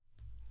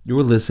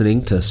You're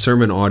listening to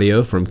sermon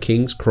audio from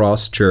King's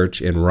Cross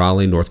Church in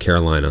Raleigh, North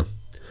Carolina.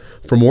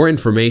 For more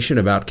information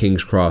about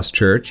King's Cross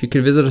Church, you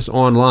can visit us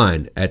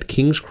online at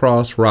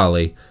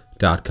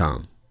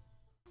kingscrossraleigh.com.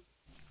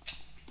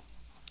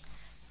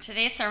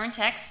 Today's sermon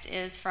text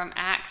is from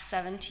Acts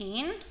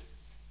 17,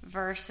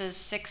 verses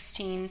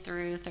 16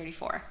 through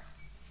 34.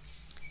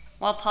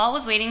 While Paul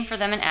was waiting for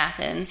them in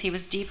Athens, he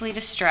was deeply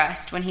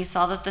distressed when he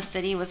saw that the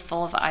city was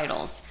full of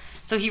idols.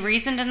 So he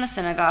reasoned in the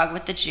synagogue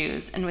with the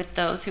Jews and with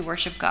those who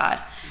worship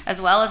God,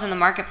 as well as in the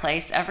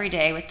marketplace every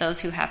day with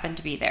those who happened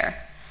to be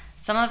there.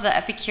 Some of the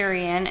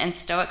Epicurean and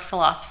Stoic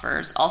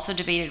philosophers also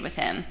debated with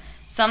him.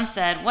 Some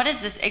said, "What is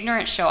this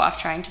ignorant show-off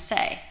trying to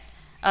say?"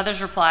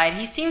 Others replied,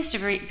 "He seems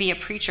to be a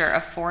preacher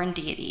of foreign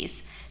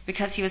deities,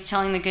 because he was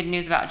telling the good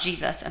news about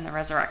Jesus and the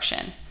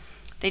resurrection."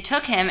 They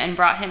took him and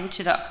brought him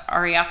to the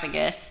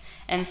Areopagus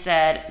and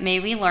said,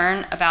 "May we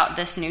learn about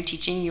this new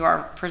teaching you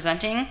are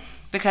presenting?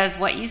 Because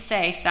what you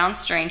say sounds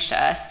strange to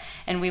us,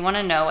 and we want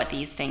to know what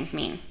these things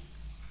mean."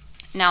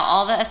 Now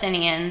all the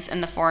Athenians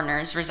and the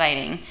foreigners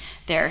residing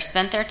there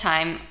spent their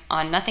time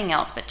on nothing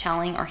else but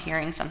telling or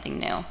hearing something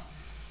new.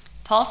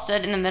 Paul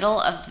stood in the middle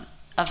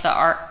of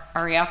the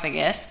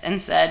Areopagus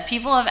and said,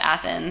 "People of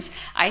Athens,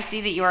 I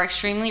see that you are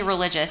extremely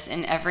religious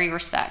in every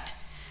respect.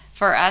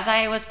 For as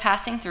I was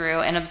passing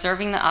through and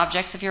observing the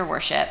objects of your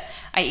worship,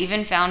 I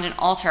even found an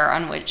altar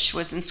on which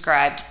was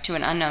inscribed to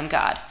an unknown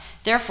God.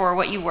 Therefore,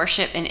 what you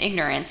worship in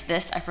ignorance,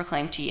 this I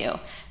proclaim to you.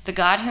 The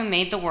God who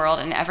made the world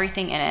and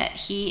everything in it,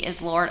 he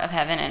is Lord of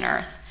heaven and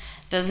earth,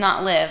 does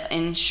not live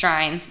in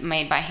shrines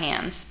made by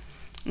hands.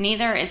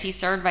 Neither is he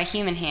served by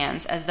human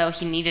hands as though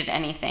he needed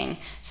anything,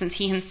 since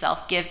he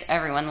himself gives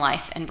everyone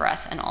life and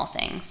breath and all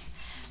things.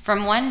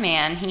 From one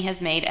man he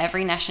has made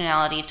every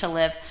nationality to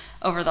live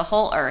over the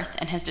whole earth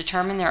and has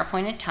determined their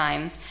appointed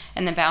times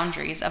and the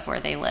boundaries of where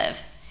they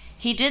live.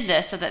 He did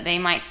this so that they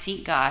might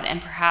seek God,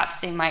 and perhaps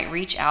they might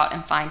reach out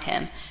and find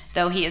him,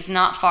 though he is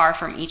not far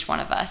from each one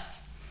of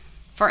us.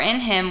 For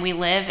in him we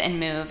live and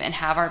move and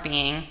have our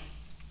being,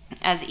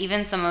 as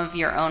even some of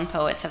your own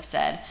poets have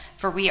said,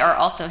 for we are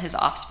also his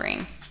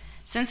offspring.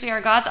 Since we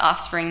are God's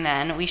offspring,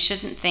 then, we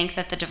shouldn't think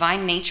that the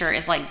divine nature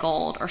is like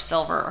gold or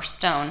silver or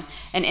stone,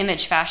 an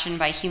image fashioned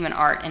by human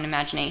art and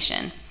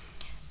imagination.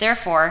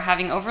 Therefore,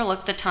 having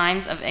overlooked the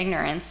times of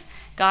ignorance,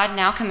 God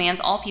now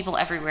commands all people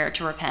everywhere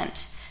to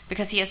repent,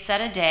 because he has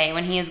set a day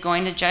when he is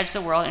going to judge the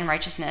world in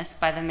righteousness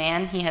by the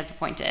man he has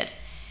appointed.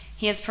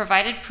 He has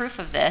provided proof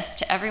of this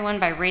to everyone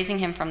by raising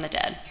him from the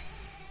dead."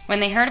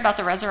 When they heard about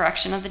the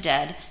resurrection of the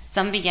dead,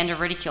 some began to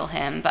ridicule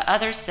him, but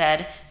others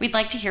said, "We'd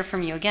like to hear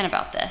from you again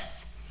about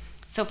this."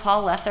 So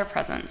Paul left their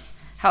presence.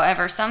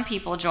 However, some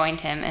people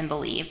joined him and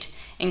believed,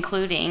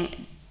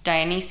 including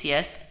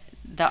Dionysius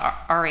the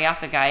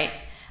Areopagite,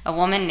 a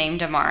woman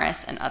named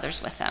Damaris, and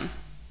others with them.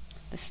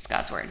 This is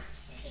God's word.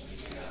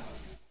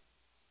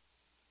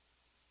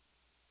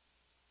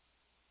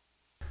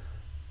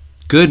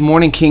 Good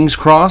morning, King's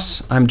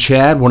Cross. I'm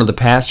Chad, one of the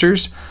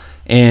pastors,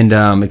 and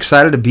I'm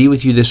excited to be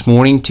with you this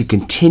morning to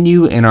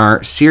continue in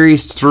our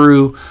series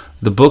through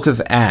the book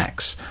of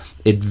Acts,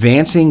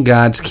 Advancing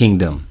God's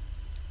Kingdom.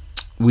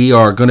 We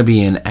are going to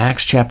be in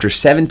Acts chapter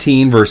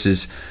 17,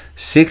 verses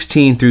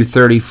 16 through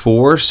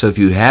 34, so if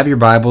you have your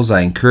Bibles, I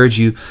encourage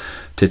you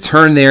to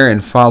turn there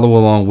and follow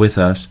along with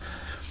us.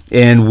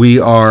 And we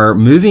are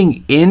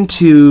moving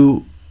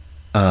into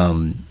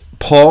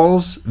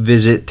Paul's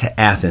visit to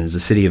Athens, the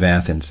city of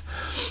Athens.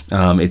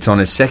 It's on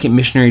his second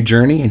missionary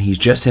journey, and he's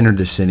just entered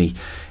the city.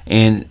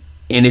 And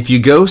if you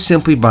go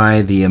simply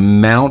by the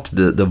amount,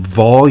 the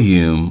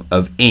volume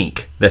of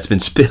ink that's been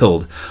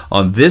spilled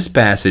on this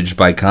passage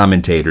by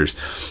commentators,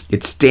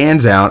 it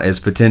stands out as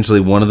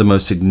potentially one of the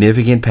most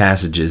significant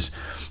passages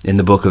in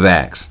the book of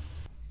Acts.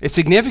 It's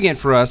significant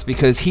for us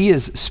because he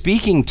is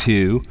speaking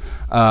to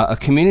a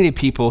community of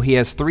people. He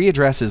has 3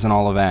 addresses in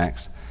all of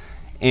Acts.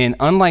 And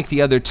unlike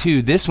the other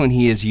 2, this one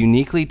he is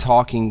uniquely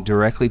talking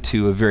directly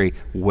to a very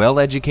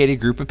well-educated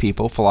group of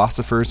people,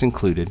 philosophers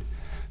included,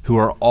 who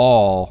are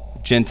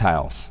all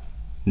Gentiles,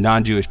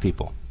 non-Jewish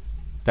people.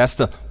 That's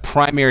the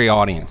primary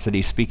audience that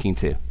he's speaking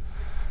to.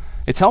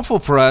 It's helpful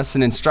for us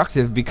and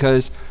instructive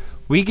because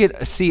we get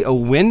to see a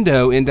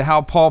window into how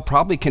Paul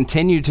probably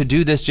continued to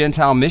do this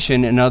Gentile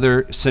mission in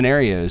other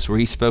scenarios where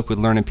he spoke with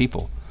learned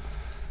people.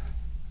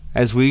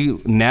 As we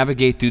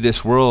navigate through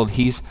this world,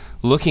 he's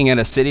looking at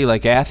a city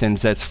like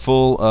Athens that's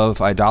full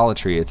of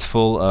idolatry. It's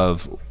full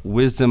of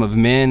wisdom of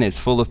men. It's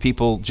full of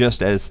people,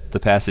 just as the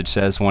passage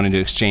says, wanting to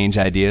exchange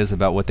ideas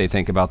about what they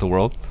think about the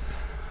world.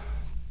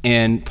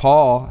 And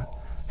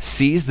Paul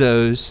sees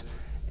those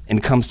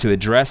and comes to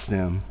address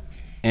them.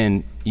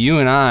 And you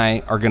and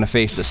I are going to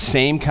face the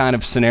same kind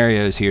of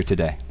scenarios here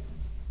today.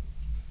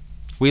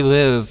 We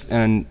live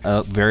in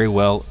a very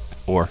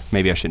or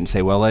maybe I shouldn't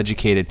say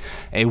well-educated,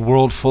 a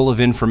world full of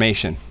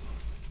information.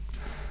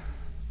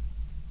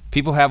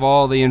 People have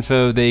all the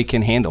info they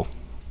can handle.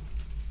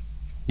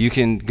 You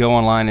can go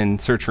online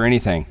and search for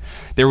anything.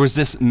 There was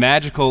this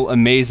magical,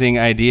 amazing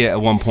idea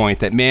at one point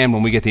that, man,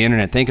 when we get the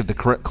internet, think of the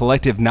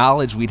collective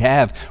knowledge we'd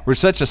have. We're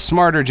such a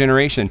smarter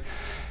generation.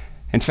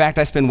 In fact,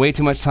 I spend way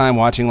too much time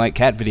watching like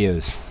cat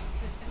videos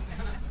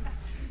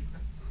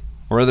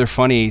or other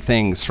funny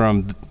things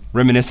from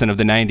reminiscent of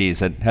the 90s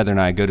that Heather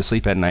and I go to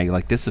sleep at night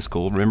like, this is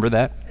cool, remember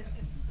that?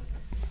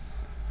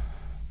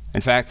 In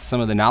fact, some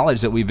of the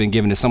knowledge that we've been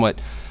given is somewhat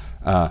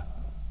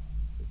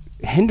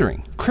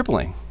hindering,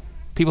 crippling.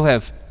 People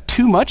have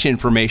too much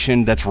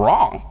information that's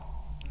wrong.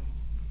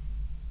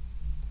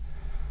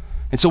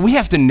 And so we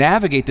have to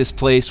navigate this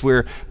place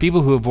where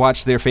people who have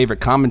watched their favorite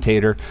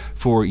commentator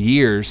for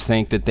years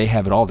think that they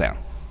have it all down.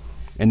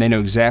 And they know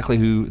exactly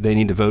who they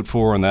need to vote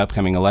for in the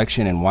upcoming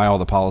election and why all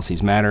the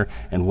policies matter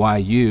and why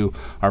you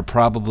are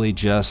probably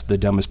just the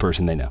dumbest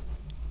person they know.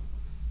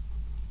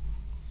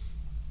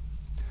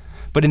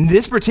 But in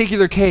this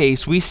particular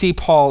case, we see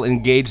Paul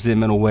engage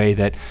them in a way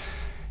that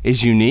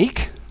is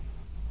unique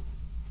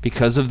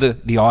because of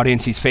the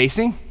audience he's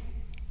facing.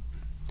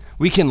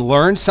 We can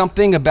learn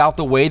something about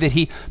the way that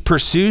he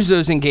pursues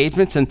those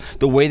engagements and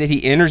the way that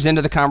he enters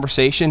into the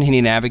conversation and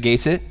he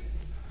navigates it.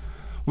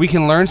 We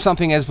can learn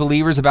something as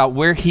believers about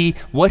what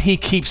he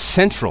keeps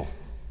central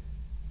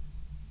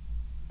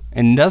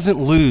and doesn't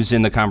lose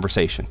in the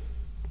conversation.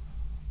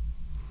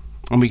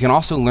 And we can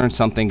also learn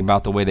something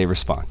about the way they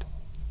respond.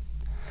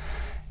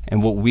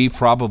 And what we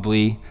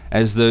probably,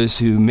 as those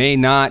who may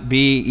not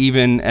be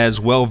even as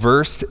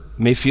well-versed,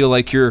 may feel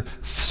like you're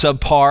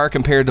subpar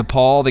compared to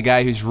Paul, the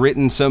guy who's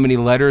written so many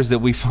letters that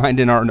we find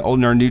in our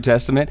New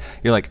Testament.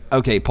 You're like,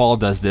 okay, Paul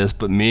does this,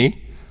 but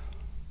me?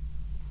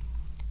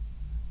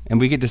 And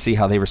we get to see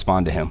how they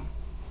respond to him.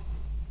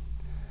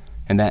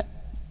 And that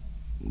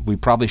we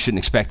probably shouldn't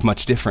expect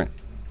much different.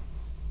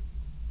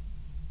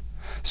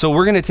 So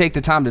we're going to take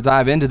the time to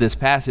dive into this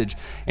passage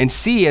and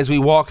see as we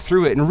walk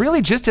through it, and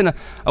really just in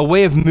a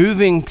way of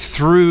moving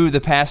through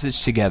the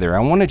passage together.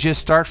 I want to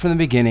just start from the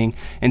beginning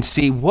and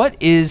see what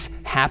is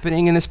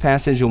happening in this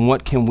passage and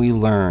what can we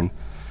learn.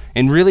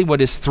 And really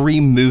what is three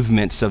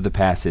movements of the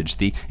passage.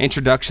 The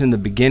introduction, the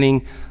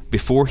beginning,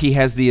 before he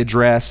has the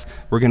address.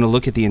 We're going to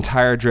look at the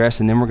entire address,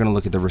 and then we're going to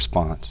look at the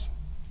response.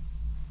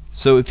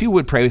 So if you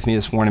would pray with me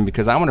this morning,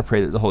 because I want to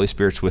pray that the Holy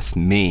Spirit's with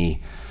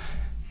me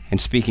and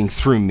speaking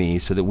through me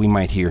so that we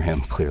might hear him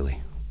clearly.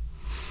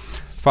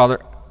 Father,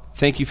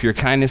 thank you for your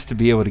kindness to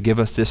be able to give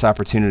us this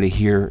opportunity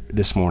here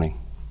this morning.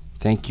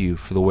 Thank you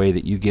for the way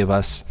that you give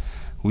us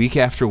week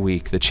after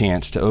week the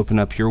chance to open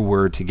up your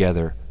word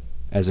together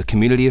as a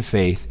community of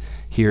faith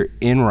here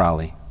in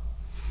Raleigh.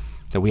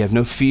 That we have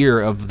no fear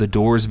of the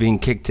doors being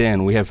kicked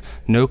in. We have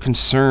no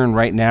concern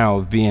right now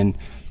of being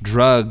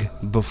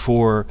drugged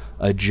before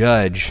a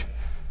judge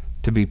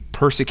to be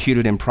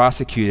persecuted and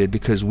prosecuted,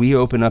 because we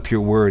open up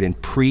your word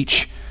and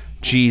preach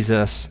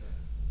Jesus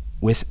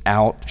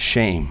without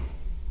shame.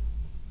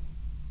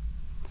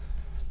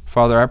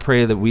 Father, I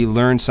pray that we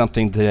learn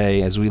something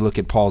today as we look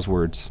at Paul's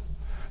words,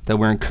 that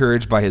we're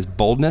encouraged by his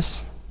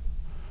boldness,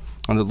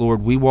 and that,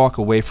 Lord, we walk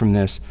away from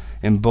this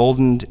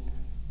emboldened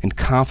and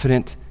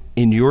confident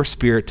in your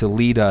Spirit to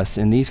lead us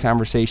in these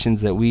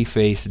conversations that we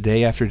face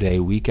day after day,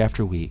 week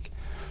after week,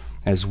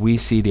 as we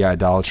see the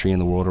idolatry in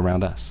the world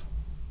around us.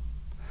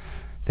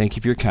 Thank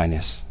you for your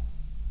kindness.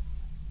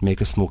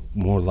 Make us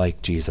more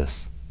like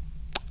Jesus.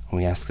 And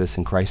we ask this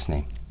in Christ's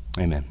name.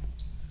 Amen.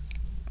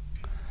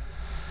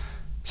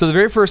 So the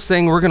very first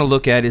thing we're going to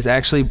look at is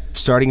actually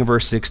starting in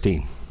verse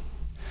 16,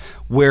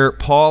 where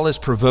Paul is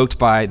provoked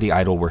by the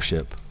idol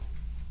worship.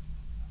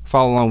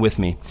 Follow along with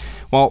me.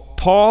 While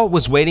Paul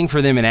was waiting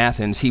for them in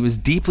Athens, he was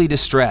deeply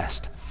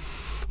distressed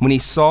when he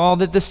saw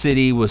that the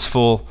city was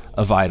full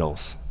of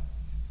idols.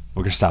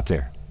 We're going to stop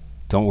there.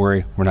 Don't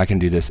worry, we're not going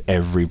to do this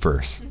every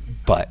verse.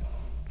 But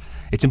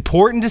it's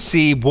important to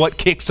see what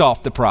kicks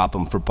off the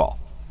problem for Paul.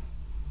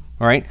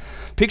 All right?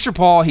 Picture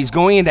Paul, he's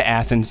going into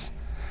Athens.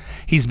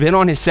 He's been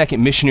on his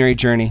second missionary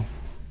journey.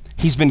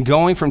 He's been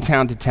going from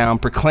town to town,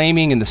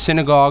 proclaiming in the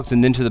synagogues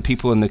and then to the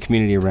people in the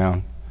community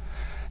around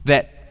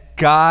that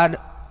God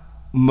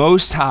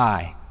Most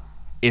High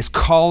is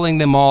calling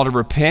them all to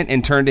repent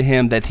and turn to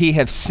him, that he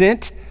has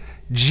sent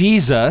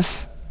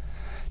Jesus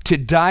to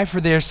die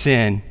for their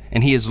sin,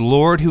 and he is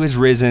Lord who is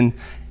risen.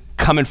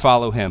 Come and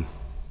follow him.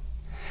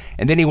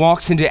 And then he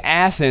walks into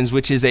Athens,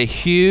 which is a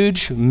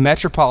huge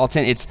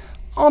metropolitan. It's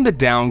on the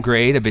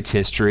downgrade of its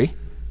history.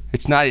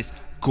 It's not its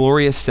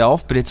glorious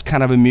self, but it's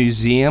kind of a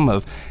museum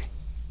of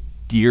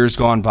years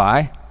gone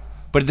by.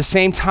 But at the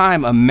same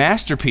time, a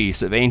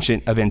masterpiece of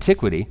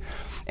antiquity.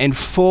 And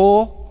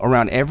full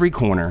around every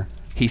corner,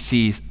 he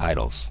sees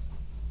idols.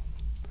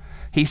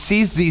 He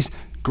sees these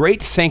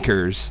great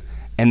thinkers,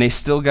 and they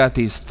still got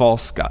these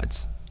false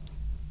gods.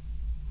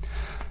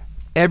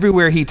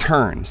 Everywhere he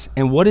turns.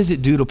 And what does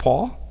it do to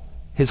Paul?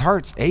 His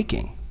heart's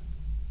aching.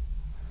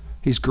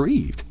 He's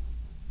grieved.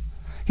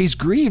 He's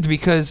grieved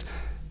because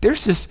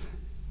there's this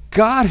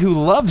God who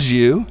loves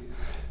you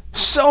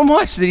so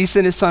much that he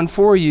sent his son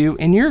for you,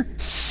 and you're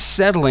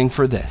settling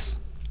for this.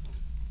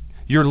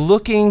 You're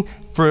looking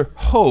for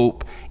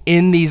hope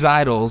in these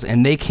idols,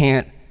 and they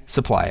can't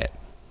supply it.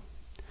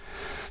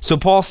 So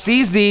Paul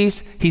sees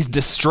these. He's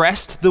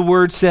distressed, the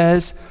word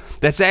says.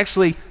 That's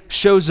actually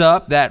shows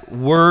up, that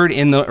word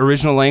in the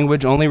original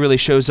language only really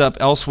shows up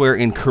elsewhere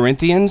in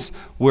Corinthians,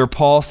 where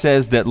Paul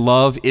says that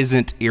love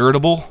isn't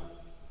irritable.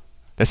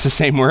 That's the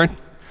same word.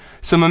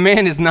 So my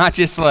man is not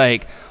just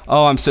like,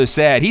 oh, I'm so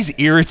sad. He's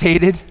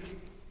irritated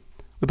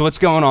with what's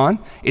going on.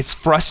 It's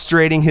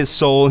frustrating his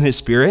soul and his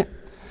spirit.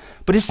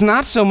 But it's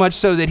not so much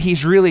so that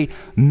he's really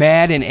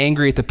mad and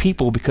angry at the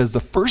people, because the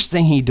first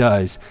thing he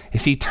does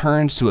is he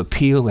turns to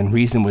appeal and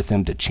reason with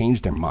them to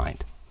change their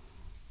mind.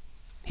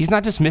 He's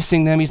not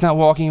dismissing them. He's not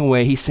walking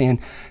away. He's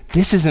saying,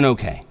 this isn't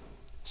okay.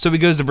 So he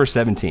goes to verse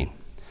 17.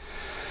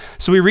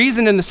 So he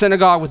reasoned in the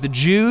synagogue with the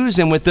Jews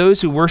and with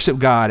those who worship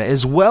God,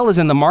 as well as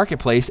in the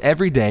marketplace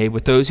every day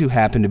with those who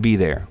happen to be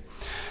there.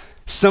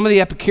 Some of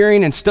the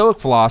Epicurean and Stoic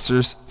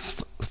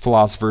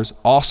philosophers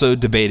also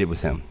debated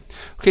with him.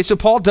 Okay, so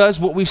Paul does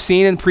what we've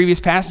seen in previous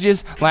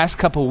passages last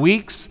couple of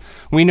weeks.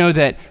 We know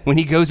that when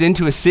he goes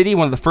into a city,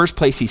 one of the first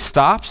places he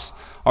stops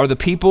are the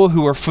people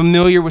who are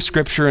familiar with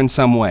Scripture in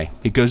some way.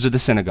 He goes to the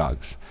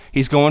synagogues.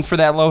 He's going for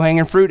that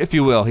low-hanging fruit, if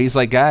you will. He's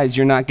like, guys,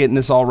 you're not getting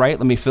this all right.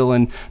 Let me fill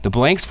in the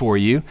blanks for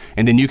you,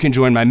 and then you can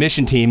join my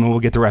mission team, and we'll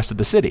get the rest of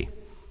the city.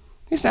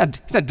 He's not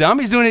dumb.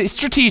 He's doing it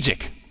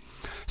strategic.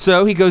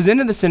 So he goes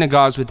into the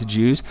synagogues with the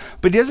Jews,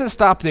 but he doesn't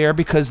stop there,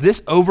 because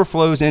this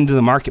overflows into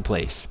the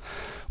marketplace,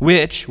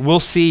 which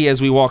we'll see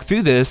as we walk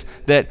through this,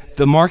 that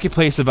the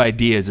marketplace of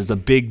ideas is a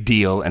big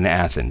deal in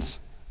Athens.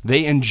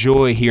 They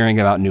enjoy hearing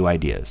about new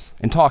ideas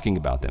and talking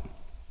about them.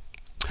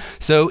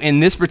 So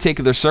in this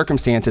particular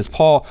circumstance, as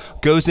Paul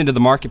goes into the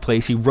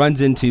marketplace, he runs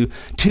into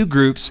two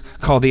groups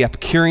called the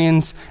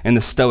Epicureans and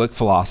the Stoic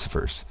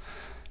philosophers.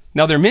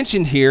 Now they're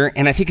mentioned here,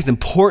 and I think it's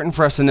important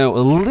for us to know a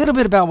little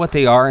bit about what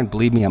they are, and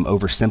believe me, I'm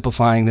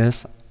oversimplifying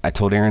this. I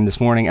told Aaron this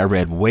morning I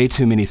read way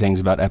too many things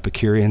about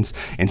Epicureans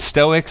and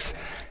Stoics,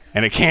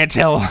 and I can't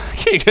go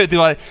through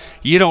all that.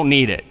 You don't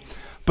need it.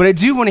 But I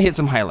do want to hit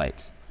some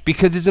highlights,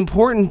 because it's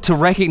important to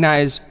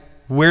recognize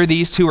where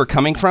these two are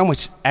coming from,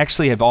 which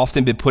actually have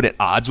often been put at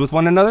odds with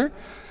one another,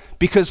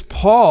 because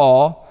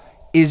Paul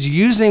is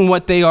using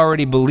what they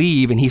already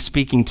believe, and he's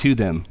speaking to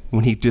them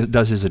when he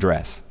does his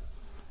address.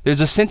 There's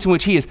a sense in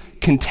which he is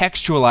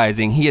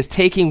contextualizing. He is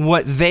taking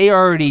what they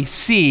already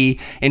see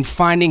and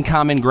finding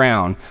common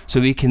ground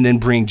so he can then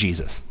bring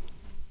Jesus.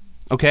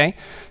 Okay?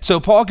 So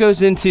Paul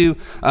goes into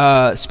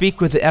speak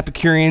with the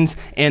Epicureans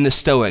and the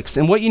Stoics.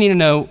 And what you need to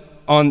know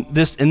on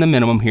this in the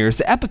minimum here is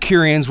the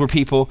Epicureans were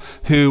people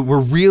who were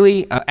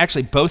really,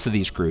 actually both of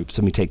these groups,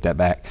 let me take that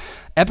back.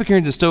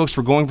 Epicureans and Stoics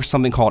were going for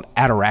something called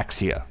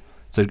ataraxia.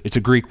 So it's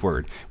a Greek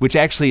word, which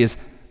actually is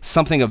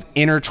something of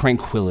inner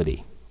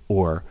tranquility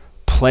or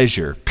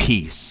pleasure,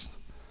 peace.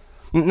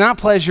 Not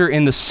pleasure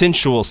in the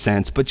sensual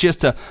sense, but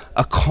just a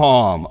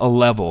calm, a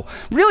level.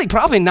 Really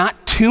probably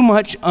not too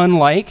much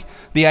unlike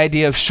the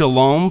idea of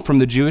shalom from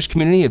the Jewish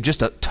community, of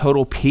just a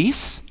total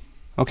peace,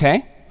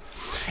 okay?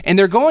 And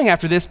they're going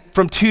after this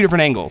from two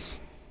different angles.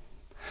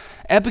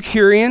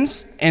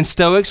 Epicureans and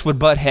Stoics would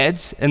butt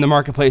heads in the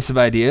marketplace of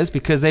ideas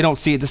because they don't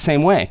see it the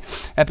same way.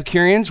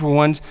 Epicureans were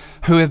ones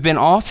who have been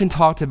often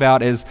talked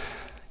about as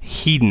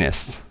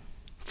hedonists,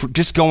 for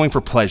just going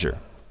for pleasure.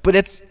 But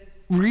it's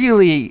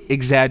really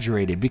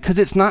exaggerated, because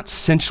it's not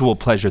sensual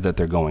pleasure that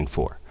they're going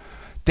for.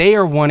 They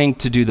are wanting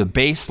to do the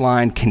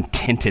baseline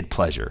contented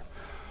pleasure.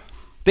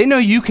 They know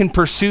you can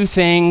pursue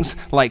things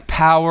like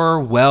power,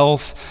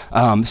 wealth,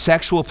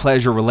 sexual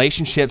pleasure,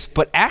 relationships,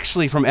 but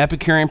actually from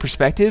Epicurean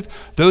perspective,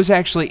 those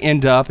actually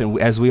end up, and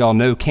as we all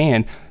know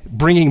can,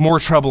 bringing more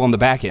trouble on the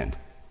back end.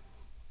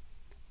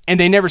 And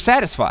they never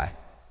satisfy,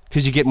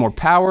 because you get more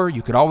power,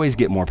 you could always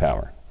get more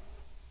power.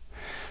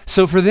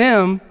 So for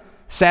them,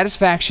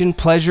 satisfaction,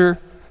 pleasure,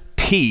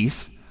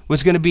 peace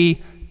was going to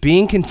be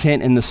being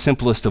content in the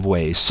simplest of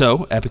ways.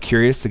 So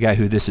Epicurus, the guy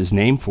who this is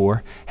named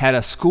for, had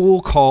a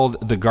school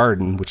called the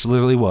Garden, which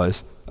literally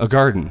was a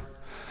garden.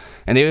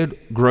 And they would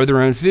grow their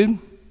own food.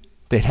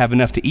 They'd have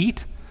enough to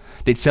eat.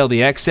 They'd sell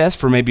the excess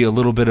for maybe a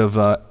little bit of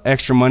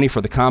extra money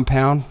for the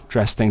compound,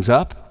 dress things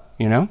up,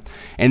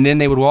 And then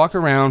they would walk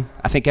around.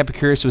 I think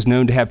Epicurus was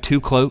known to have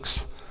 2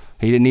 cloaks.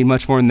 He didn't need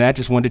much more than that,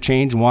 just one to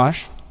change and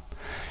wash.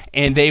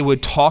 And they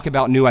would talk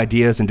about new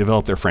ideas and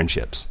develop their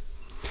friendships.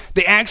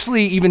 They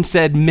actually even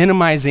said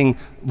minimizing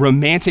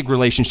romantic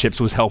relationships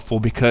was helpful,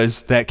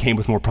 because that came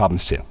with more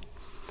problems too.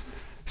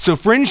 So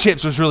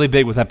friendships was really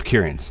big with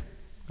Epicureans,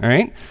 all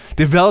right?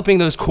 Developing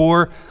those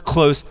core,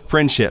 close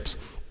friendships.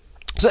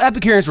 So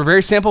Epicureans were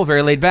very simple,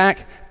 very laid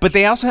back, but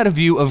they also had a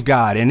view of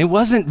God, and it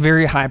wasn't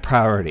very high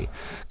priority.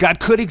 God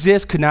could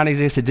exist, could not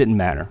exist, it didn't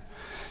matter.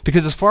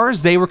 Because as far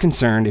as they were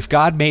concerned, if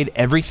God made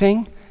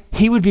everything,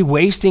 he would be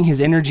wasting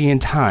his energy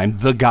and time,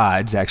 the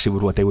gods actually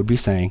would what they would be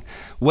saying,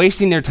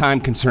 wasting their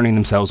time concerning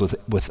themselves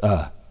with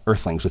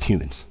earthlings, with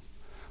humans.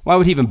 Why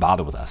would he even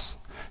bother with us?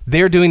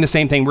 They're doing the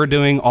same thing we're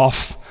doing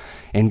off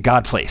in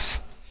God place.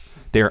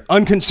 They're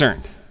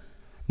unconcerned,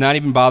 not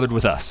even bothered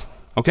with us,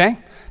 okay?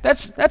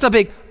 That's a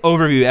big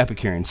overview of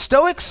Epicureans.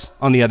 Stoics,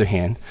 on the other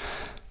hand,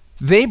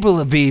 they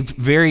believe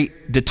very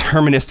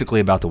deterministically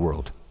about the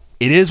world.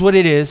 It is what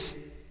it is.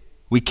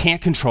 We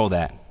can't control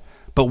that.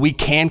 But we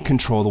can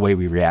control the way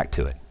we react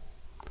to it.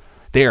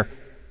 They're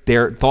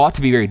thought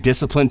to be very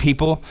disciplined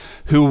people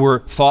who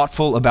were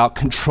thoughtful about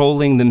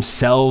controlling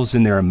themselves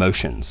and their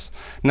emotions.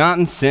 Not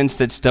in the sense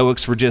that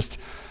Stoics were just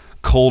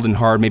cold and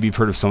hard. Maybe you've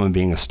heard of someone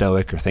being a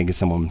Stoic or thinking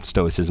someone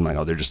Stoicism, like,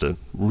 oh, they're just a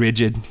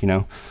rigid,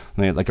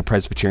 like a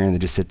Presbyterian that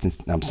just sits and,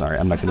 I'm sorry,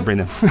 I'm not going to bring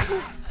them.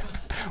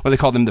 Or they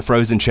call them the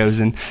frozen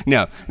chosen.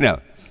 No.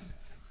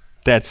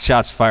 That's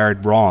shots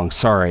fired wrong.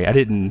 Sorry.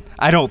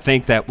 I don't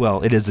think that,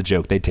 well, it is a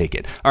joke. They take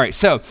it. All right.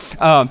 So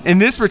in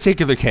this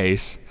particular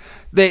case,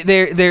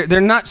 they're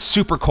not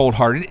super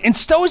cold-hearted. And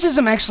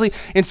Stoicism actually,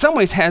 in some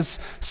ways, has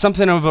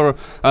something of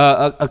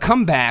a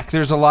comeback.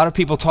 There's a lot of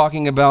people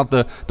talking about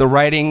the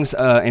writings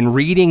and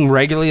reading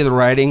regularly the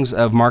writings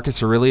of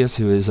Marcus Aurelius,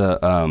 who is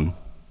a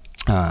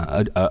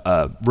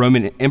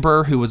Roman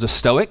emperor who was a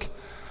Stoic.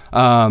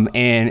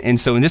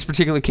 And so in this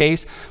particular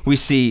case, we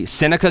see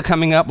Seneca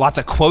coming up, lots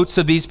of quotes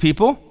of these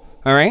people,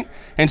 all right?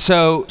 And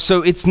so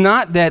it's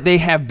not that they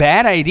have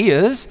bad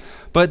ideas,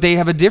 but they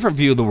have a different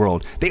view of the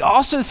world. They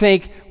also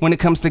think when it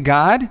comes to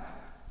God,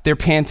 they're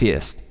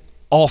pantheists.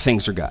 All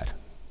things are God,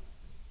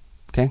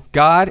 okay?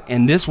 God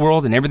and this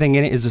world and everything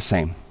in it is the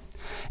same.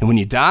 And when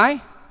you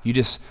die, you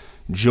just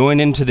join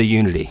into the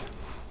unity,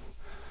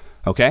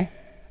 okay?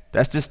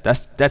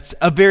 That's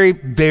a very,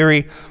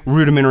 very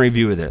rudimentary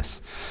view of this.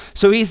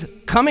 So he's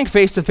coming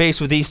face to face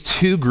with these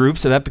two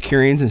groups of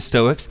Epicureans and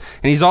Stoics,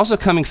 and he's also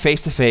coming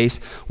face to face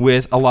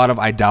with a lot of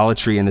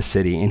idolatry in the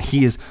city, and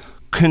he is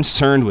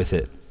concerned with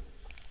it.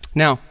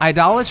 Now,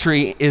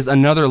 idolatry is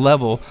another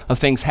level of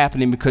things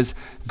happening because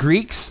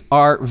Greeks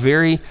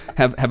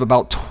have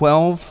about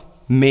 12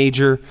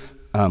 major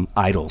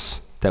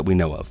idols that we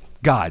know of.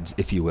 Gods,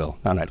 if you will,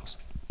 not idols.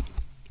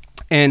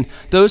 And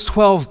those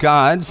 12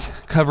 gods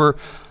cover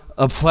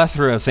a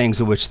plethora of things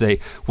in which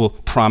they will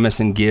promise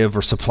and give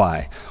or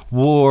supply.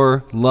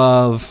 War,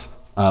 love,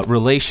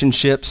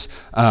 relationships,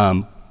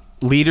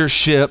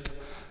 leadership,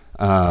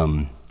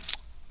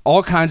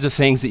 all kinds of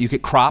things that you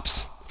get,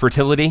 crops,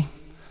 fertility.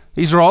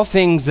 These are all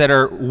things that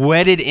are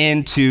wedded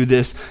into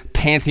this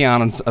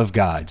pantheon of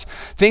gods,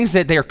 things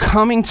that they're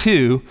coming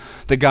to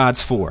the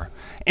gods for.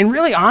 And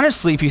really,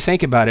 honestly, if you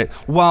think about it,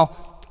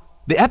 while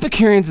the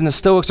Epicureans and the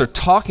Stoics are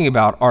talking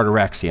about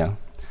orthorexia,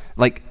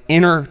 like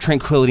inner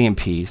tranquility and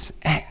peace,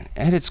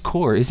 at its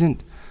core,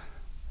 isn't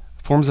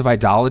forms of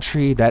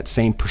idolatry that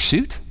same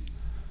pursuit?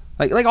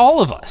 Like all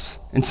of us,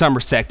 in some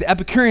respect. The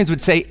Epicureans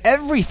would say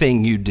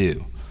everything you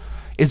do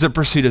is a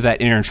pursuit of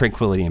that inner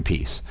tranquility and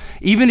peace,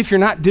 even if you're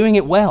not doing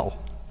it well,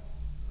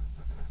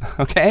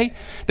 okay?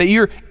 That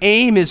your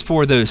aim is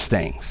for those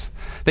things,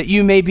 that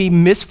you may be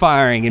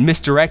misfiring and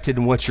misdirected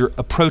in what you're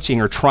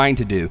approaching or trying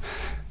to do.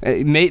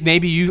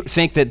 Maybe you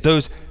think that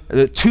those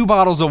 2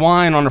 bottles of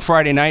wine on a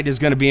Friday night is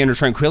going to be inner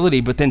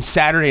tranquility, but then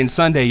Saturday and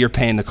Sunday you're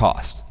paying the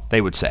cost,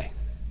 they would say,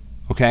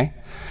 okay?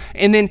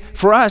 And then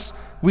for us,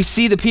 we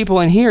see the people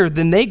in here,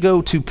 then they go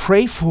to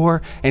pray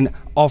for and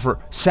offer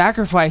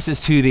sacrifices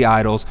to the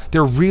idols.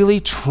 They're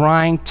really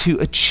trying to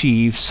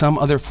achieve some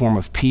other form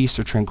of peace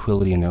or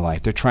tranquility in their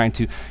life. They're trying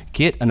to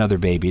get another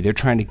baby. They're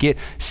trying to get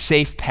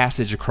safe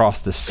passage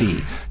across the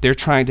sea. They're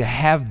trying to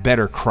have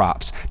better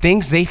crops,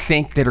 things they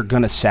think that are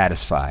going to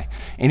satisfy.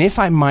 And if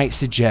I might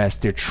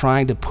suggest, they're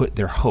trying to put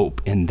their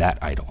hope in that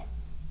idol.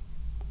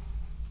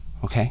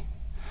 Okay?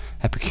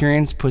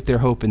 Epicureans put their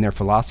hope in their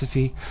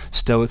philosophy.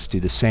 Stoics do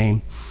the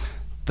same.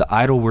 The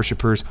idol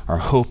worshipers are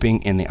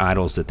hoping in the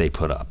idols that they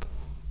put up.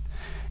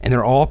 And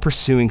they're all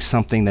pursuing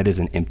something that is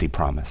an empty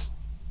promise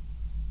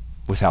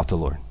without the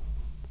Lord,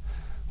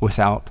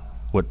 without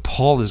what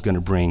Paul is going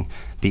to bring,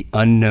 the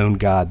unknown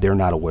God they're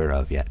not aware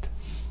of yet.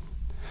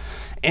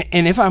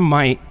 And if I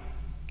might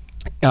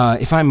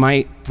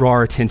draw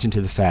our attention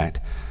to the fact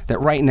that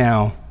right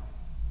now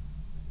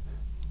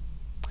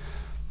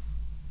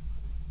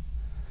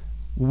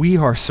we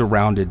are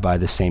surrounded by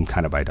the same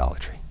kind of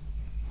idolatry.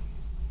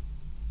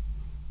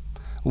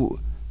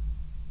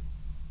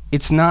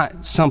 It's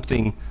not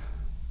something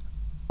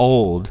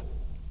old.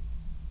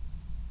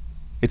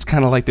 It's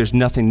kind of like there's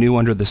nothing new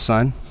under the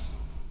sun.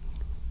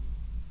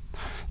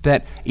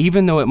 That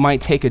even though it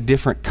might take a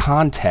different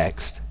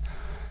context,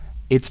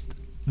 it's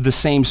the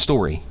same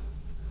story.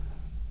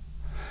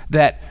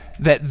 That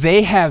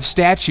they have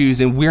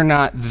statues and we're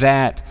not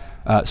that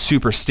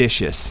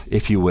superstitious,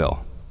 if you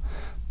will.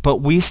 But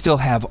we still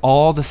have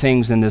all the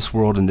things in this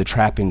world and the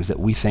trappings that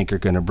we think are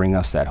going to bring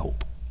us that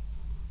hope,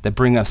 that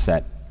bring us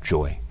that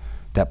joy,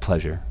 that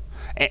pleasure.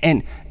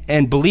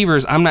 And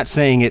believers, I'm not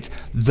saying it's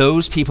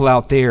those people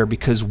out there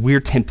because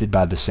we're tempted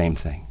by the same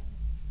thing.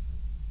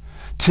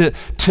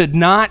 To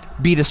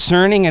not be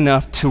discerning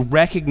enough to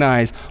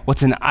recognize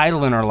what's an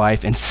idol in our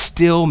life and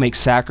still make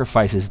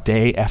sacrifices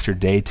day after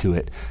day to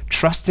it,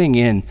 trusting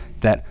in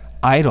that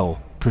idol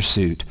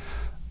pursuit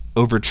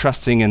over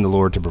trusting in the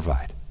Lord to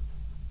provide.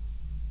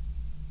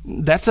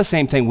 That's the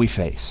same thing we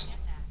face.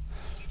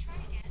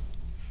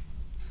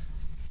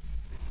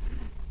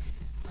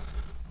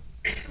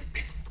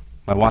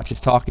 My watch is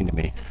talking to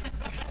me.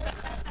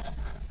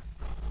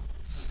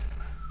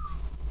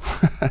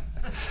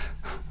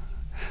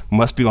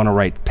 Must be on the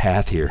right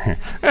path here.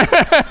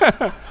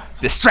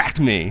 Distract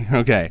me.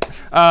 Okay.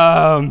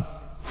 That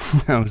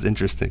was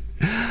interesting.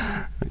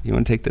 You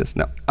want to take this?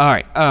 No. All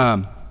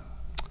right.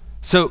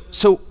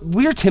 So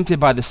we're tempted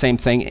by the same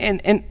thing,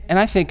 and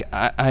I think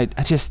I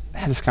just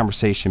had this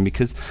conversation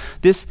because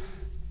this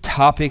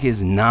topic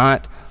is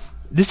not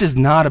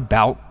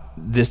about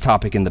this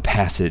topic in the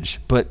passage,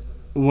 but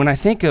when I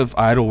think of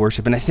idol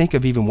worship, and I think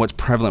of even what's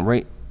prevalent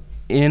right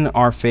in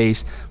our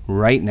face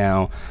right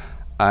now,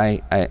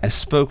 I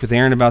spoke with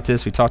Aaron about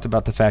this. We talked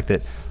about the fact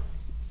that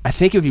I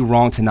think it would be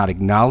wrong to not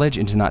acknowledge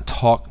and to not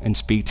talk and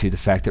speak to the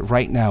fact that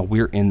right now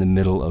we're in the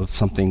middle of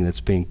something that's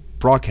being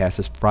broadcast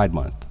as Pride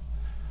Month.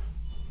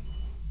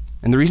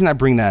 And the reason I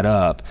bring that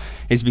up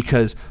is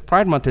because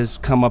Pride Month has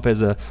come up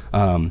as a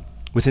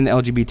within the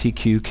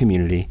LGBTQ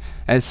community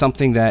as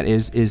something that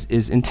is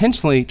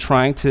intentionally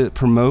trying to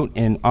promote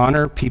and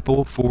honor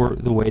people for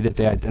the way that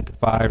they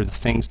identify or the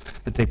things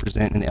that they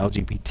present in the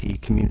LGBT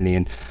community.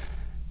 And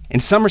in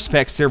some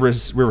respects,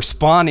 we're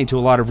responding to a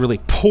lot of really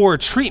poor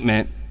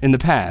treatment in the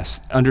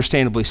past,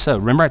 understandably so.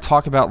 Remember I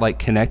talk about like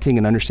connecting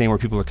and understanding where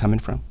people are coming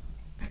from?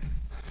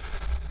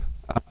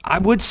 I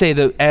would say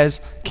that as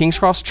King's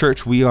Cross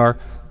Church,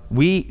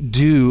 we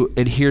do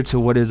adhere to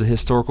what is a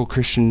historical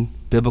Christian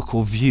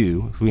biblical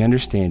view, if we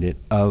understand it,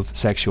 of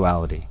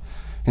sexuality.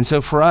 And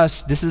so for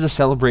us, this is a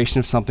celebration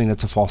of something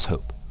that's a false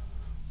hope.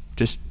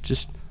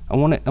 I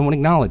want to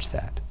acknowledge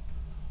that.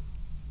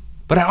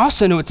 But I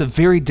also know it's a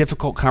very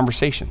difficult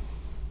conversation.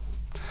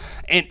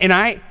 And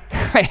I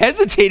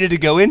hesitated to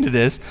go into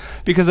this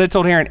because I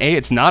told Aaron, A,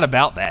 it's not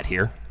about that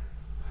here.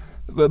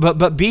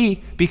 But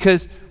B,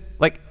 because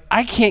like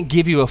I can't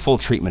give you a full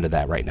treatment of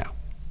that right now.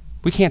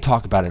 We can't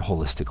talk about it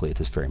holistically at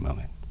this very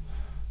moment.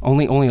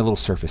 Only a little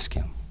surface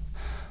skim.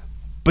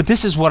 But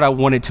this is what I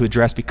wanted to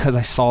address because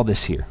I saw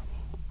this here,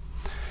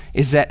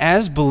 is that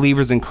as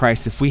believers in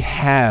Christ, if we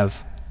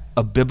have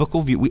a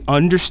biblical view, we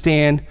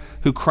understand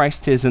who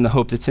Christ is and the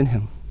hope that's in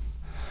him,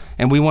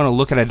 and we want to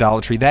look at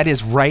idolatry, that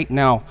is right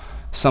now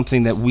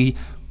something that we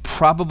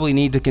probably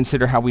need to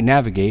consider how we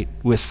navigate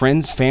with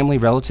friends, family,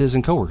 relatives,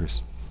 and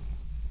coworkers.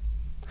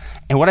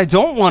 And what I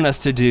don't want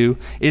us to do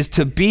is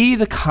to be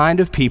the kind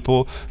of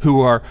people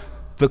who are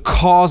the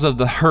cause of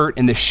the hurt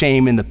and the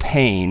shame and the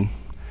pain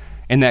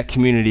in that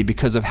community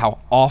because of how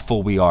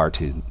awful we are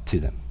to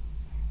them.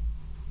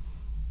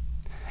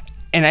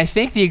 And I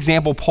think the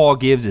example Paul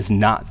gives is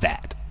not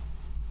that.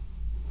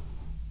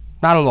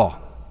 Not at all.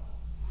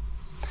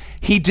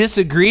 He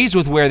disagrees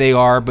with where they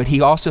are, but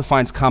he also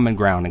finds common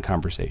ground in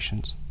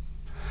conversations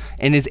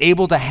and is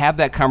able to have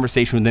that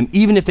conversation with them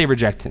even if they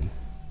reject him.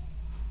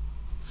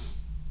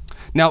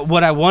 Now,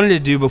 what I wanted to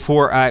do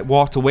before I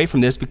walked away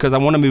from this, because I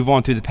want to move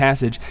on through the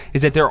passage,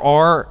 is that there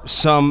are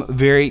some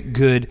very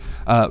good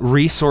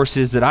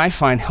resources that I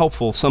find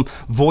helpful, some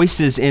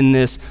voices in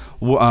this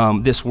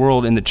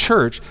world in the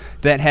church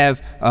that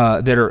have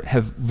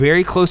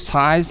very close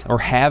ties or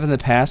have in the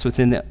past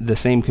within the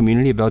same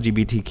community of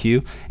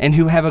LGBTQ, and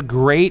who have a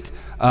great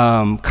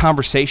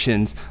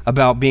conversations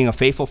about being a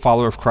faithful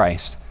follower of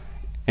Christ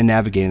and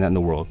navigating that in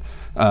the world.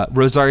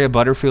 Rosaria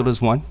Butterfield is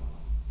one,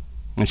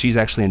 and she's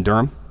actually in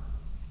Durham.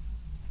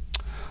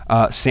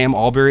 Sam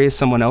Albury is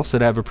someone else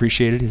that I've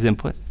appreciated his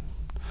input.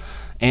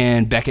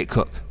 And Beckett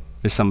Cook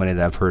is somebody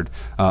that I've heard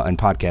in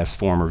podcast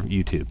form or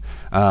YouTube.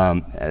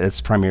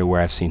 That's primarily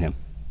where I've seen him.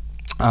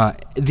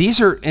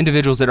 These are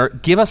individuals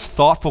that give us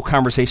thoughtful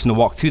conversation to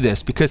walk through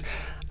this, because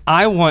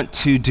I want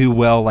to do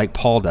well like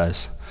Paul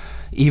does,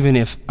 even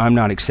if I'm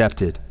not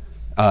accepted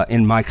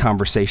in my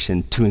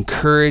conversation, to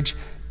encourage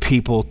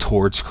people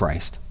towards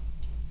Christ.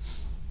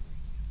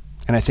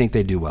 And I think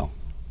they do well.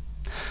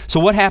 So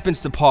what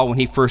happens to Paul when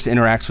he first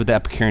interacts with the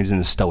Epicureans and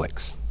the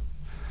Stoics?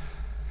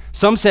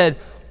 Some said,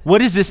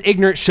 what is this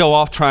ignorant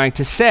show-off trying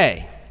to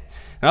say?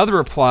 Another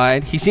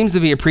replied, he seems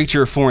to be a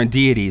preacher of foreign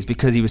deities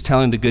because he was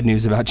telling the good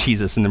news about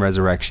Jesus and the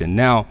resurrection.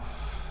 Now,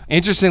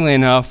 interestingly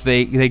enough,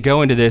 they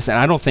go into this, and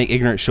I don't think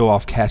ignorant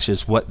show-off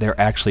catches what they're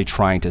actually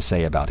trying to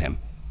say about him.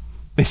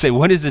 They say,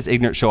 what is this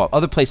ignorant show-off?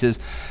 Other places,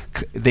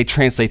 they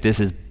translate this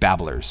as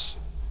babblers.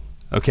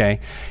 Okay?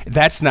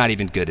 That's not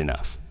even good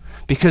enough.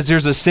 Because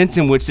there's a sense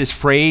in which this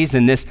phrase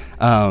and this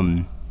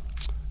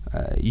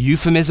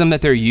euphemism that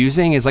they're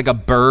using is like a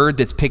bird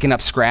that's picking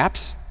up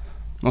scraps.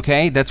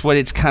 Okay, that's what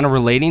it's kind of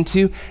relating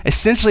to.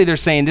 Essentially, they're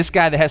saying this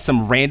guy that has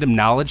some random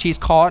knowledge he's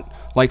caught,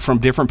 like from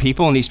different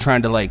people, and he's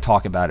trying to like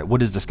talk about it.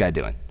 What is this guy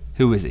doing?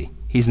 Who is he?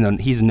 He's a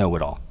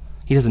know-it-all.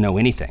 He doesn't know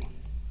anything.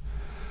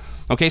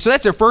 Okay, so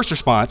that's their first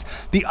response.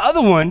 The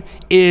other one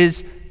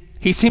is,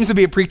 he seems to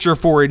be a preacher of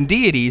foreign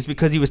deities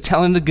because he was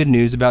telling the good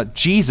news about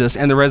Jesus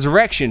and the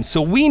resurrection. So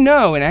we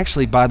know, and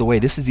actually, by the way,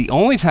 this is the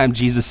only time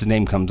Jesus'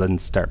 name comes in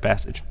the start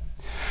passage.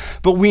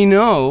 But we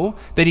know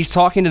that he's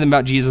talking to them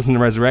about Jesus and the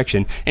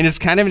resurrection. And it's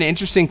kind of an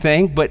interesting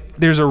thing, but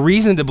there's a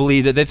reason to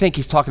believe that they think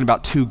he's talking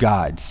about two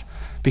gods,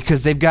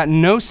 because they've got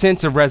no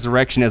sense of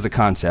resurrection as a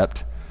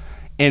concept.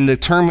 And the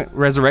term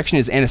resurrection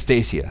is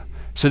Anastasia.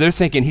 So they're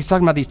thinking he's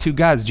talking about these two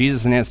gods,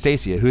 Jesus and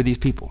Anastasia. Who are these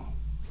people?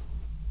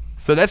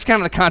 So that's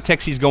kind of the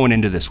context he's going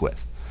into this with.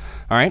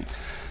 All right?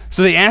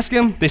 So they ask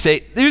him, they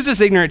say, who's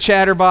this ignorant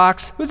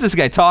chatterbox? What's this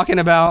guy talking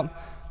about?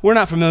 We're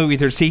not familiar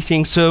with their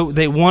teaching, so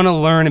they want to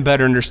learn and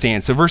better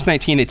understand. So verse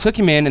 19, they took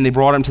him in and they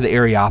brought him to the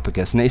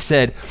Areopagus, and they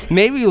said,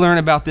 maybe we learn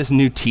about this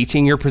new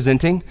teaching you're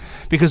presenting,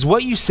 because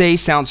what you say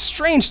sounds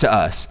strange to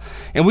us,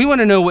 and we want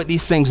to know what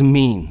these things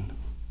mean.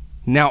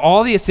 Now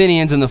all the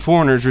Athenians and the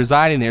foreigners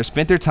residing there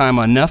spent their time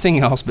on nothing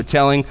else but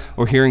telling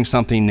or hearing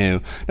something new.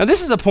 Now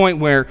this is a point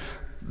where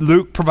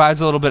Luke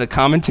provides a little bit of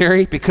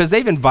commentary because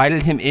they've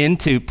invited him in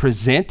to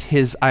present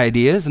his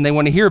ideas and they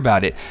want to hear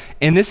about it.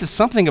 And this is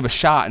something of a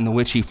shot in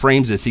which he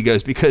frames this. He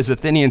goes, because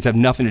Athenians have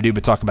nothing to do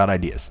but talk about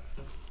ideas.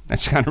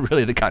 That's kind of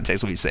really the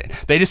context of what he's saying.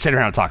 They just sit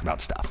around and talk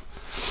about stuff.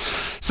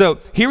 So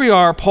here we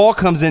are. Paul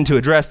comes in to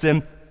address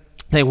them.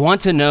 They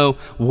want to know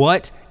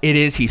what it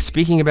is he's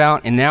speaking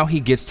about, and now he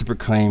gets to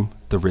proclaim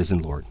the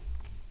risen Lord.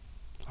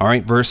 All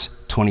right, verse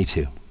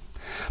 22.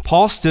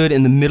 Paul stood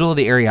in the middle of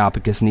the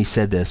Areopagus and he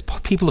said this,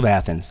 people of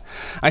Athens,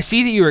 I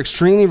see that you are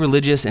extremely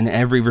religious in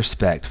every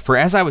respect. For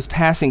as I was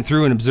passing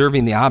through and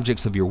observing the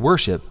objects of your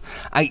worship,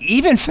 I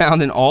even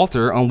found an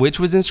altar on which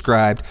was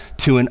inscribed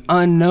to an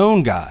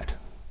unknown God.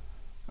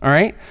 All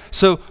right?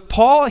 So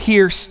Paul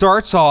here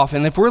starts off,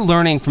 and if we're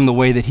learning from the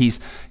way that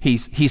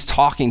he's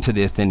talking to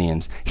the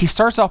Athenians, he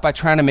starts off by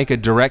trying to make a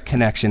direct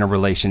connection, a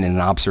relation, and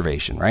an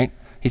observation, right?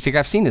 He's like,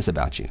 I've seen this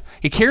about you.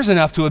 He cares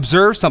enough to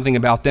observe something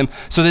about them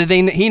so that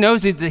he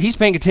knows that he's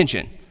paying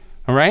attention,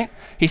 all right?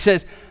 He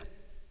says,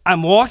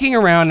 I'm walking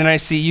around and I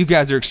see you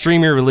guys are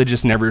extremely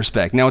religious in every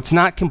respect. Now, it's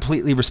not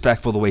completely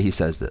respectful the way he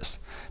says this,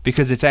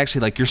 because it's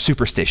actually like you're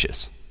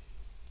superstitious,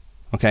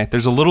 okay?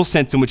 There's a little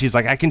sense in which he's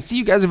like, I can see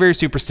you guys are very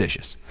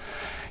superstitious.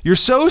 You're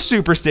so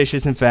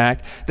superstitious, in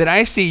fact, that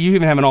I see you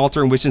even have an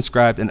altar in which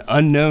inscribed an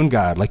unknown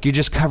God, like you're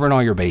just covering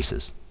all your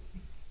bases,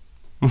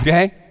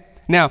 okay?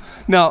 Now,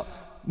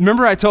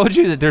 remember I told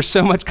you that there's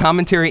so much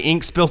commentary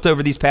ink spilt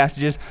over these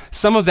passages?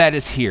 Some of that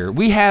is here.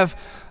 We have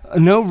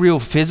no real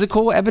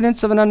physical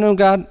evidence of an unknown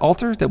God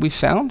altar that we've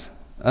found,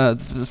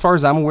 as far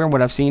as I'm aware and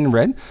what I've seen and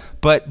read.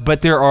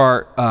 But there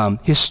are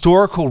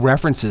historical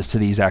references to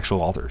these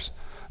actual altars,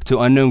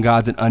 to unknown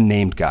gods and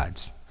unnamed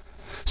gods.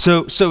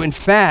 So in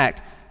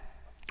fact,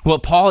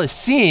 what Paul is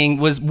seeing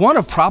was one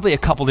of probably a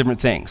couple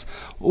different things.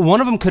 One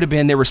of them could have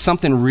been there was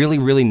something really,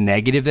 really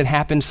negative that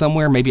happened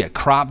somewhere. Maybe a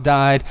crop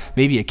died.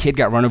 Maybe a kid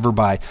got run over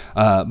by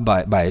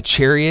a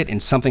chariot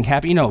and something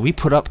happened. You know, we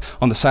put up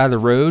on the side of the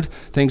road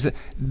things that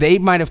they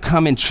might have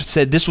come and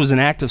said this was an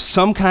act of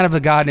some kind of a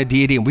god and a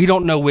deity, and we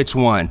don't know which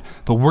one,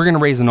 but we're going to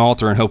raise an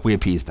altar and hope we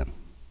appease them.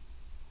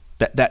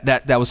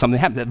 That was something that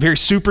happened. That very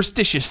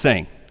superstitious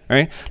thing,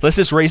 right? Let's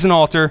just raise an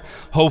altar.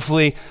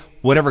 Hopefully,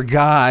 whatever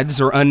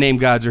gods or unnamed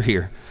gods are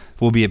here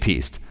will be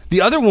appeased. The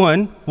other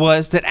one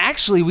was that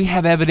actually we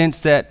have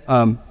evidence that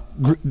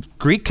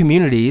Greek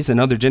communities and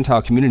other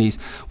Gentile communities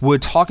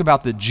would talk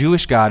about the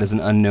Jewish God as an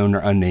unknown or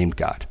unnamed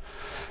God.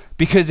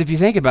 Because if you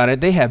think about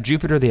it, they have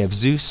Jupiter, they have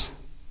Zeus,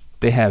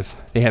 they have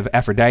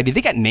Aphrodite.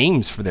 They got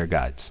names for their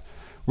gods.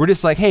 We're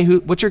just like, hey,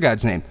 what's your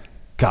God's name?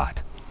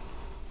 God.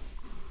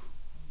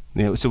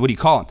 You know, so what do you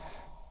call him?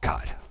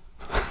 God.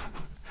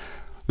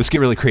 Let's get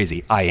really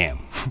crazy. I am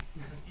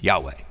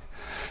Yahweh.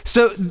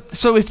 So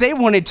if they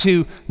wanted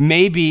to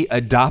maybe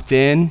adopt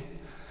in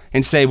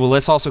and say, well,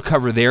 let's also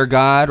cover their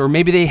God, or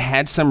maybe they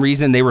had some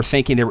reason they were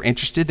thinking they were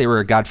interested, they were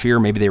a God-fearer,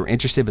 maybe they were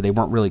interested, but they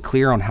weren't really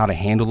clear on how to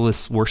handle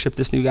this, worship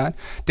this new God,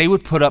 they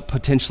would put up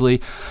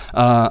potentially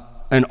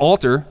an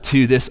altar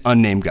to this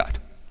unnamed God.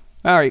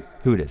 All right,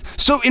 who it is.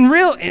 So in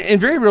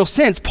very real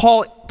sense,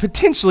 Paul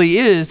potentially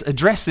is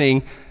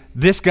addressing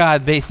this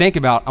God they think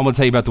about. I'm going to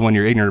tell you about the one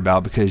you're ignorant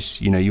about because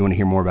you want to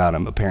hear more about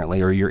him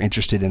apparently, or you're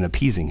interested in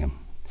appeasing him.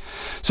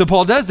 So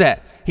Paul does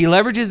that. He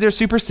leverages their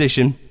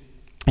superstition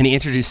and he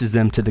introduces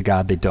them to the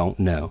God they don't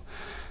know.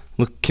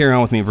 Look, carry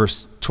on with me in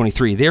verse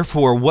 23.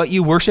 Therefore, what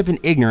you worship in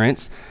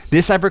ignorance,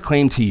 this I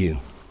proclaim to you.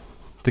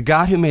 The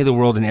God who made the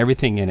world and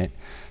everything in it,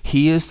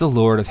 he is the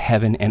Lord of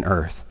heaven and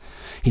earth.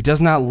 He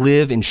does not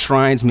live in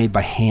shrines made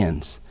by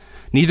hands.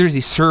 Neither is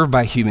he served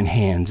by human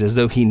hands as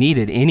though he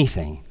needed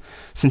anything,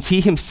 since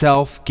he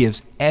himself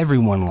gives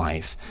everyone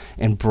life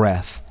and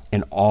breath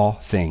and all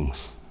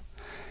things.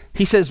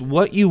 He says,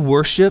 what you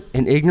worship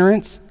in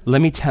ignorance, let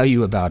me tell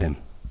you about him.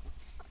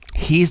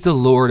 He's the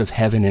Lord of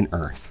heaven and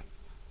earth.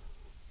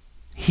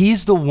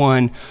 He's the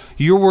one.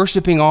 You're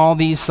worshiping all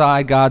these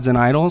side gods and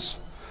idols.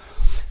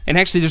 And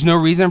actually, there's no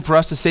reason for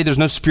us to say there's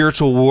no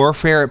spiritual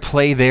warfare at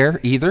play there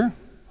either,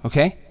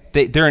 okay?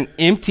 They're an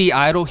empty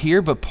idol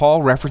here, but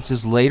Paul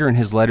references later in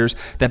his letters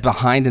that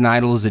behind an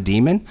idol is a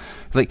demon.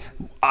 Like,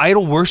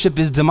 idol worship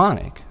is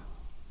demonic.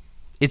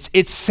 It's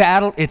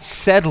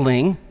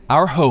settling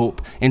our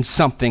hope in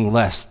something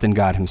less than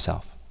God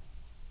himself.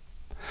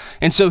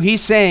 And so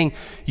he's saying,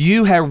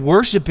 you are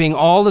worshiping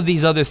all of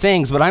these other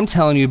things, but I'm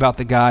telling you about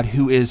the God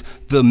who is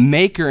the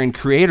maker and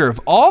creator of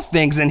all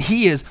things, and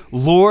he is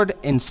Lord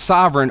and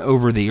sovereign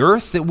over the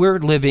earth that we're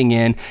living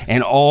in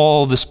and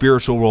all the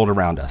spiritual world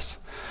around us.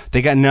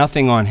 They got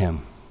nothing on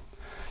him.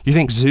 You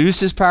think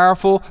Zeus is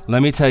powerful?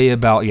 Let me tell you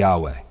about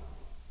Yahweh.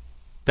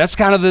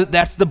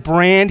 That's the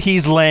brand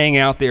he's laying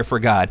out there for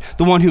God,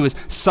 the one who is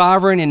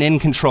sovereign and in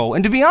control.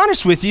 And to be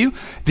honest with you,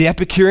 the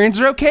Epicureans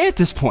are okay at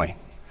this point.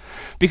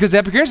 Because the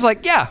Epicureans are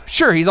like, yeah,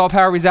 sure, he's all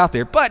powerful, he's out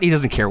there, but he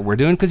doesn't care what we're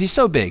doing because he's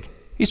so big.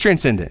 He's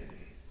transcendent.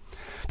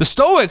 The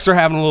Stoics are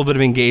having a little bit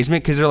of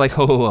engagement because they're like,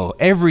 ho,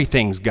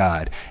 everything's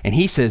God. And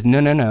he says,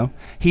 no.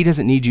 He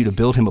doesn't need you to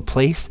build him a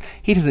place.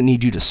 He doesn't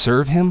need you to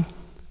serve him.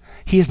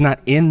 He is not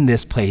in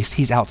this place.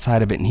 He's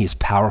outside of it, and he is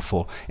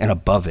powerful and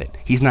above it.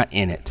 He's not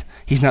in it.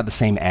 He's not the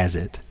same as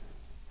it.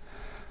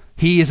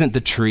 He isn't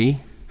the tree.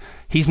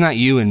 He's not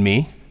you and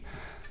me.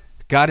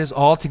 God is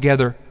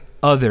altogether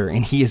other,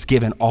 and he has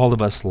given all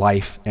of us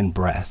life and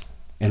breath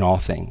in all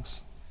things.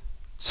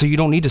 So you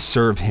don't need to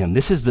serve him.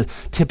 This is the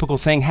typical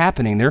thing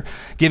happening. They're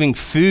giving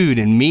food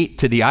and meat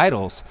to the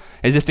idols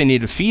as if they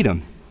need to feed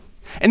them.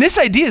 And this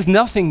idea is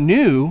nothing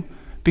new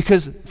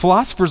because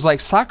philosophers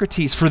like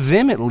Socrates, for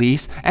them at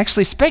least,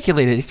 actually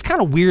speculated. It's kind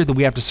of weird that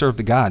we have to serve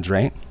the gods,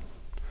 right?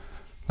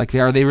 Like,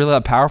 are they really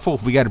that powerful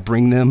if we got to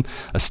bring them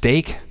a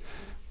steak?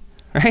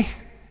 Right?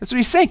 That's what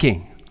he's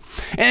thinking.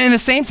 And at the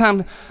same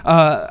time,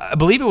 I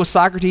believe it was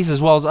Socrates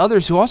as well as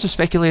others who also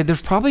speculated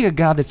there's probably a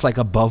God that's like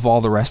above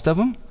all the rest of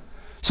them.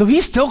 So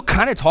he's still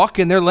kind of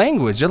talking their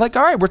language. They're like,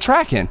 all right, we're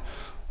tracking.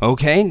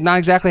 Okay, not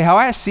exactly how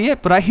I see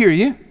it, but I hear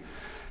you.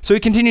 So he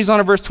continues on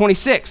in verse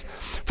 26.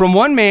 From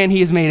one man he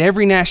has made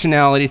every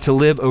nationality to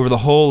live over the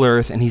whole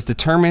earth, and he's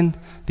determined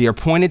the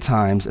appointed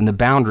times and the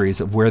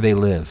boundaries of where they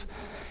live.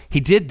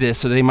 He did this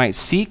so they might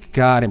seek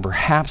God and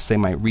perhaps they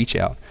might reach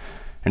out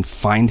and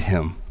find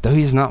him, though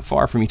he is not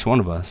far from each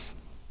one of us.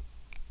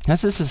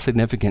 This is a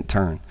significant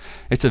turn.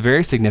 It's a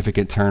very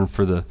significant turn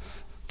for the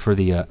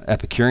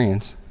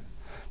Epicureans.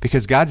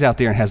 Because God's out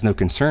there and has no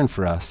concern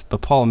for us.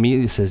 But Paul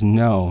immediately says,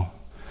 no,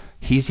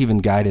 he's even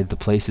guided the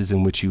places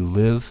in which you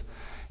live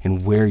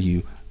and where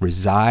you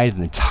reside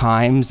and the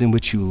times in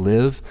which you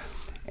live,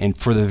 and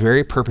for the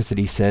very purpose that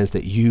he says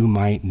that you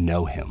might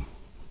know him.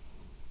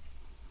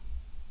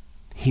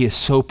 He is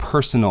so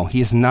personal. He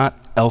is not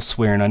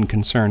elsewhere and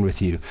unconcerned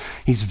with you.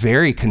 He's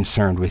very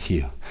concerned with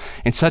you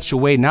in such a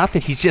way, not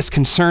that he's just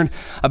concerned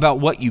about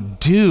what you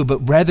do,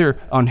 but rather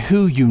on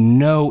who you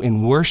know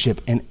and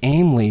worship, and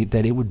namely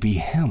that it would be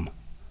him.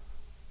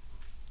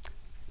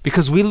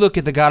 Because we look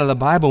at the God of the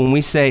Bible and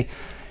we say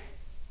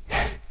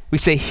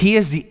he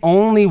is the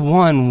only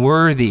one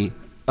worthy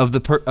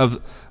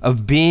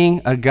of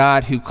being a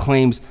God who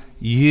claims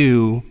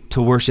you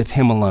to worship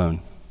him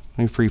alone.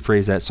 Let me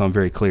rephrase that so I'm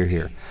very clear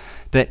here.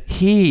 That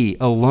he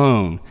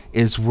alone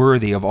is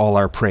worthy of all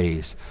our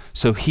praise.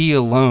 So he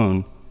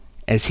alone,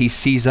 as he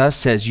sees us,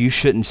 says you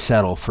shouldn't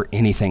settle for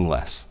anything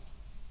less.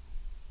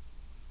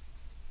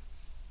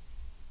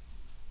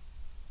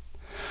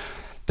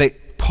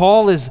 That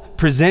Paul is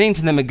presenting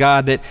to them a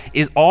God that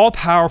is all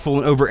powerful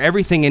and over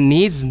everything and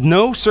needs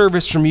no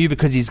service from you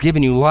because he's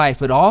given you life,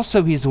 but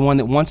also he's the one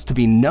that wants to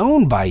be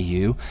known by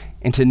you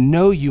and to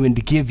know you and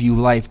to give you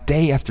life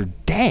day after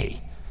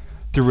day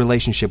through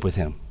relationship with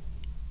him.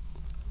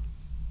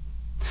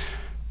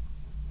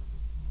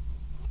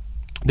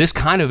 This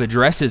kind of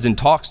addresses and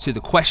talks to the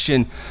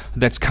question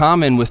that's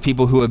common with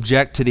people who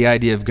object to the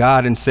idea of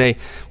God and say,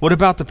 what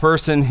about the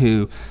person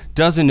who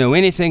doesn't know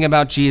anything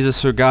about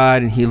Jesus or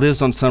God and he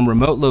lives on some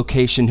remote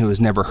location who has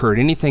never heard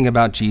anything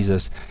about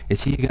Jesus?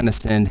 Is he going to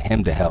send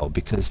him to hell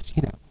because,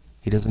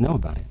 he doesn't know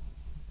about it?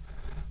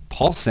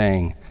 Paul's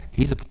saying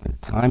he's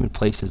appointed time and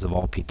places of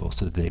all people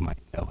so that they might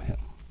know him.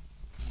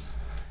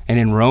 And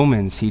in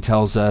Romans, he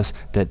tells us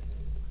that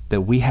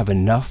we have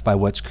enough by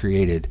what's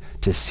created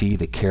to see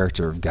the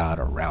character of God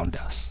around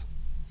us.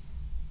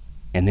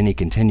 And then he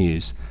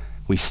continues,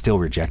 we still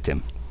reject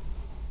him.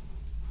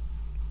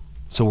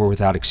 So we're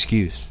without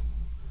excuse.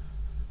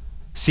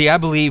 See, I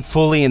believe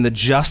fully in the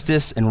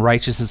justice and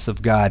righteousness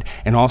of God,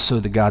 and also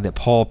the God that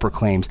Paul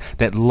proclaims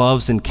that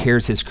loves and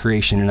cares his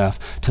creation enough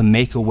to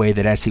make a way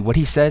that as what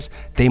he says,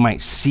 they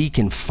might seek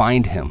and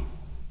find him.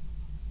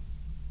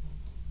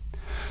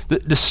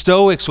 The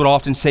Stoics would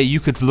often say you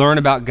could learn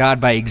about God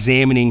by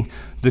examining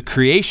the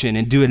creation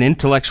and do an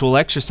intellectual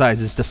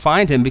exercises to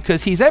find him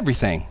because he's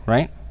everything,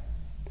 right?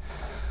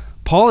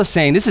 Paul is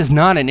saying this is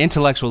not an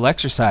intellectual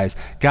exercise.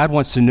 God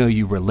wants to know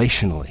you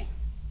relationally.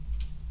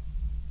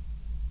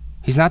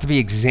 He's not to be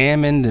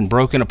examined and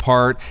broken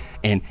apart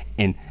and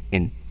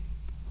I'm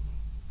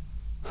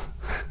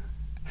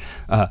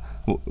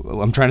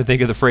trying to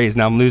think of the phrase,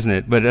 now I'm losing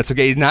it, but that's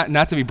okay.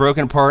 Not to be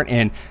broken apart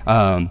and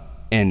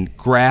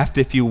graphed,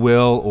 if you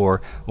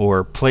will,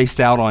 or placed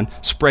out on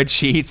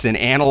spreadsheets and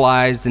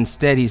analyzed.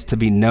 Instead, he's to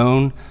be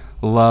known,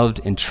 loved,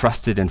 and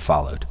trusted and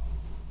followed.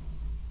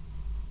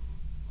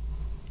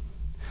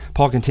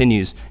 Paul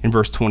continues in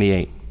verse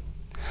 28.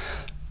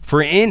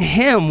 For in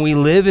him we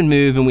live and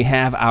move and we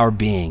have our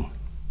being.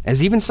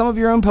 As even some of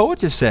your own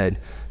poets have said,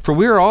 for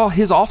we are all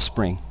his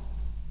offspring.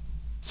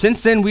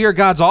 Since then we are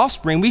God's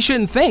offspring, we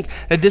shouldn't think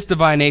that this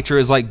divine nature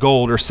is like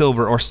gold or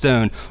silver or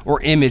stone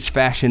or image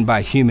fashioned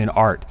by human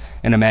art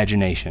and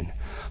imagination.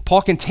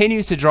 Paul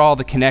continues to draw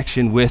the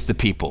connection with the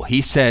people.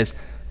 He says,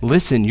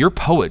 listen, your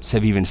poets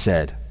have even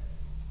said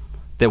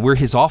that we're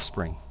his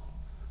offspring.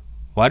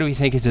 Why do we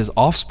think it's his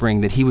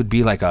offspring that he would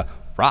be like a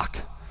rock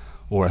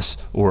or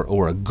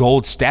a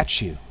gold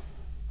statue?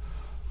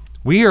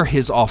 We are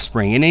his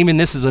offspring. And even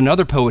this is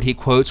another poet he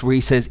quotes where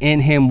he says,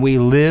 in him we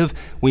live,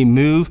 we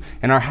move,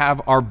 and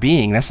have our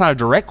being. That's not a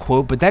direct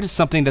quote, but that is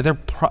something that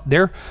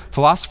their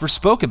philosophers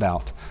spoke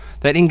about.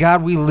 That in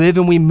God we live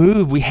and we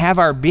move, we have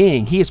our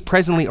being. He is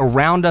presently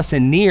around us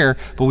and near,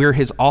 but we are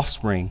his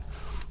offspring.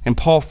 And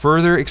Paul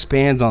further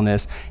expands on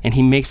this, and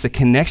he makes the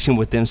connection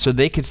with them so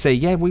they could say,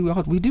 yeah,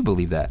 we do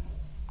believe that.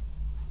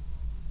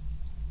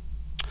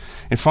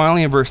 And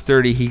finally, in verse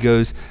 30, he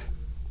goes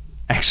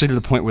actually to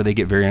the point where they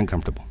get very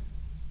uncomfortable.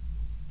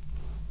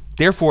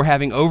 Therefore,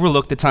 having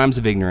overlooked the times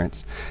of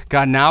ignorance,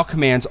 God now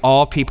commands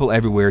all people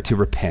everywhere to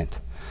repent,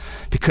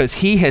 because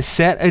he has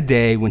set a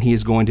day when he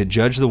is going to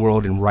judge the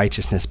world in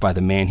righteousness by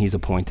the man he's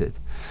appointed.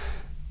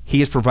 He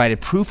has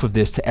provided proof of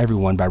this to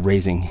everyone by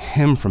raising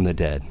him from the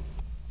dead.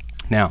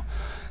 Now,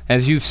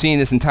 as you've seen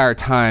this entire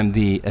time,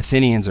 the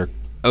Athenians are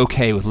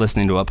okay with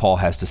listening to what Paul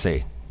has to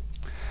say.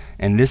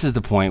 And this is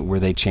the point where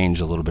they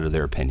change a little bit of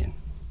their opinion.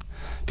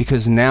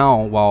 Because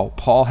now, while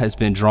Paul has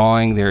been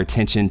drawing their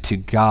attention to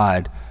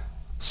God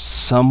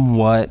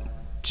somewhat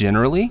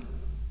generally,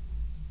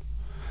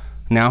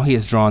 now he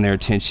has drawn their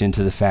attention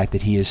to the fact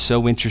that he is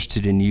so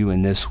interested in you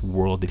in this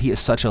world, that he is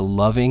such a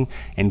loving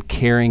and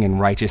caring and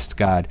righteous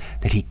God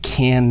that he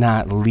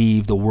cannot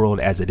leave the world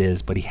as it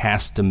is, but he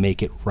has to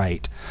make it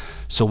right.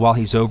 So while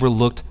he's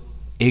overlooked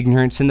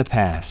ignorance in the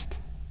past,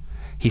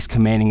 he's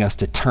commanding us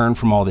to turn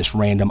from all this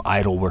random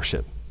idol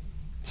worship.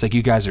 It's like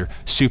you guys are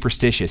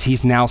superstitious.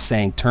 He's now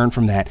saying, turn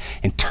from that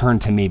and turn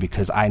to me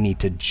because I need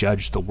to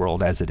judge the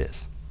world as it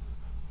is.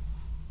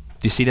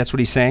 Do you see that's what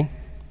he's saying?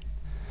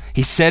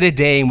 He set a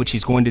day in which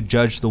he's going to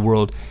judge the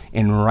world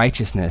in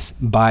righteousness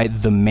by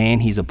the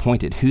man he's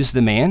appointed. Who's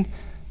the man?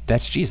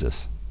 That's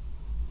Jesus.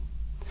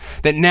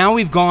 That now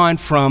we've gone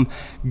from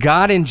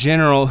God in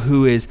general,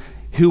 who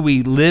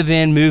we live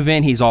in, move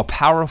in. He's all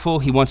powerful.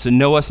 He wants to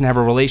know us and have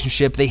a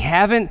relationship. They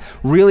haven't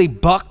really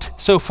bucked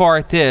so far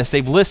at this.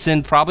 They've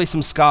listened, probably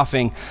some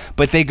scoffing,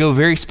 but they go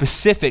very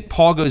specific.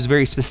 Paul goes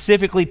very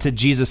specifically to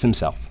Jesus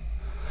himself.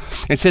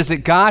 It says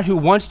that God, who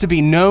wants to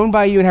be known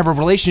by you and have a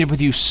relationship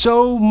with you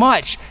so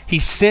much, he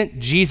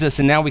sent Jesus,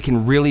 and now we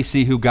can really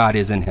see who God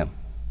is in him.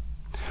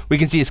 We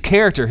can see his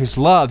character, his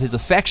love, his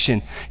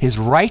affection, his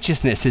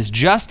righteousness, his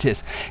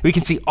justice. We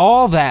can see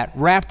all that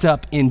wrapped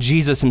up in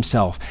Jesus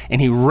himself. And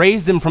he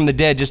raised him from the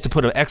dead just to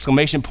put an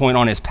exclamation point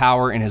on his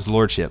power and his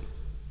lordship.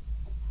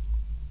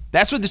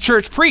 That's what the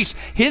church preached.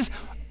 His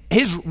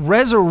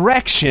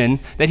resurrection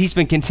that he's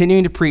been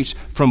continuing to preach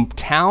from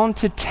town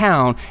to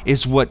town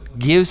is what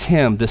gives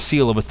him the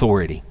seal of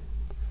authority.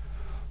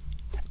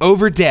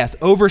 Over death,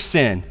 over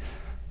sin,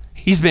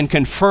 he's been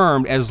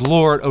confirmed as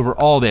Lord over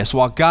all this.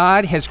 While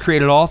God has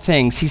created all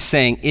things, he's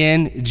saying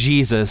in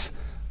Jesus,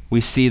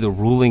 we see the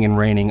ruling and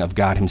reigning of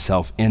God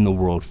himself in the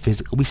world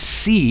physically. We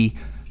see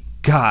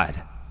God.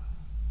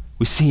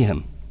 We see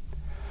him.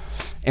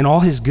 In all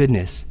his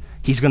goodness,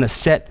 he's going to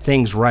set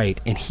things right,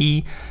 and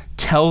he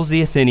tells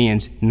the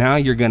Athenians, now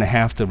you're going to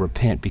have to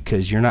repent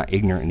because you're not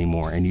ignorant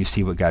anymore and you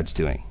see what God's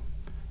doing.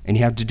 And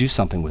you have to do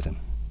something with him.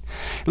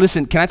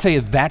 Listen, can I tell you,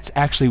 that's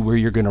actually where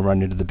you're going to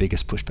run into the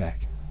biggest pushback.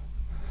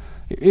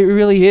 It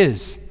really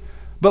is.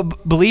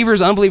 But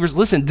believers, unbelievers,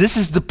 listen, this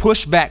is the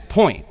pushback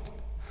point.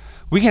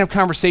 We can have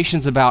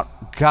conversations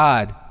about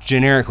God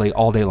generically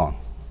all day long.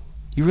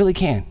 You really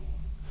can.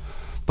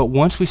 But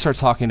once we start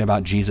talking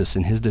about Jesus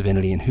and his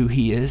divinity and who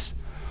he is,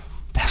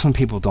 that's when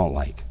people don't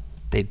like.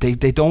 They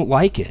don't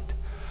like it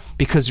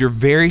because you're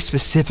very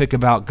specific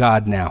about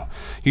God now.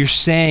 You're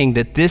saying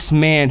that this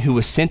man who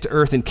was sent to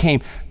earth and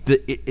came, the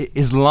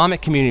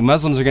Islamic community,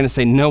 Muslims are going to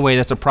say, no way,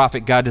 that's a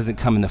prophet. God doesn't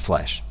come in the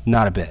flesh.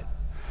 Not a bit.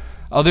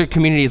 Other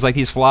communities like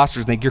these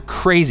philosophers think you're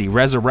crazy.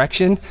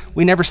 Resurrection,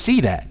 we never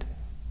see that.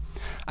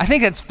 I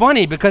think that's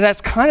funny because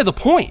that's kind of the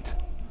point.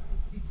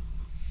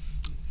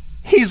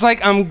 He's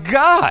like, I'm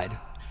God.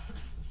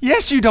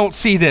 Yes, you don't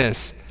see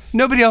this.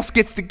 Nobody else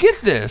gets to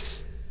get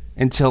this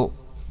until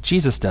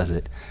Jesus does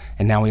it,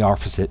 and now he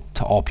offers it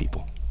to all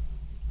people.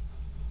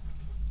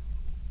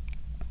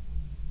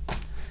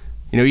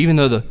 You know, even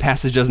though the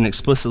passage doesn't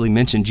explicitly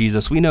mention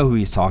Jesus, we know who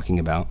he's talking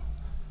about.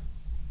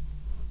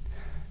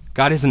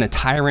 God isn't a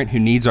tyrant who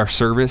needs our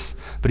service,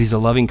 but he's a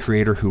loving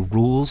creator who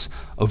rules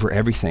over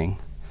everything.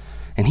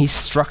 And he's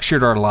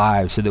structured our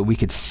lives so that we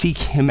could seek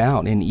him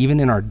out, and even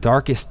in our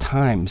darkest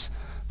times,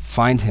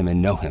 find him and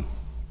know him.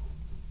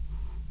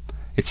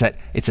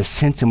 It's a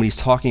sense in what he's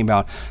talking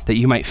about that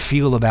you might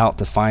feel about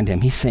to find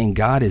him. He's saying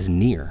God is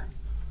near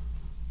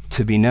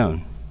to be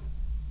known.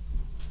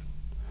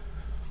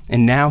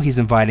 And now he's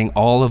inviting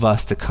all of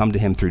us to come to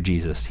him through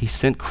Jesus. He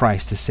sent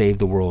Christ to save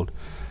the world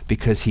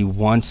because he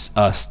wants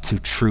us to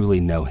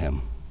truly know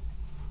him.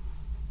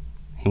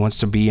 He wants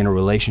to be in a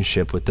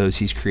relationship with those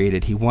he's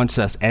created. He wants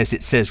us, as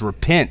it says,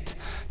 repent,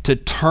 to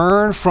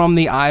turn from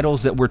the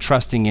idols that we're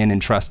trusting in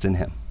and trust in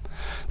him.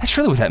 That's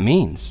really what that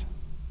means.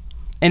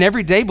 And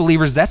everyday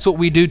believers, that's what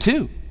we do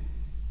too.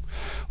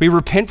 We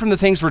repent from the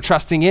things we're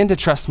trusting in to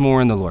trust more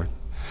in the Lord.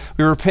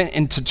 We repent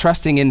into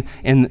trusting in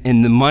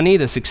the money,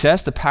 the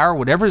success, the power,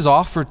 whatever is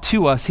offered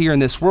to us here in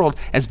this world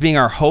as being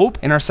our hope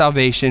and our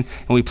salvation,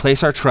 and we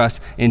place our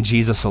trust in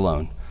Jesus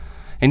alone.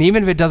 And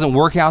even if it doesn't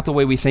work out the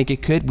way we think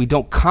it could, we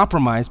don't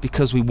compromise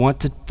because we want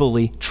to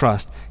fully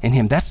trust in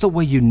him. That's the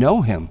way you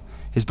know him,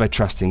 is by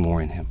trusting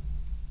more in him.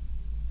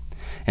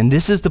 And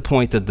this is the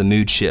point that the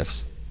mood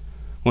shifts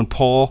when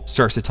Paul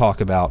starts to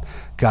talk about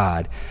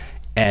God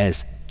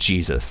as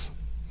Jesus.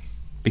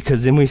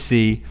 Because then we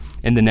see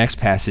in the next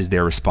passage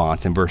their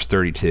response in verse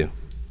 32.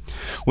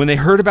 When they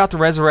heard about the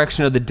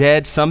resurrection of the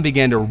dead, some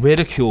began to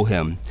ridicule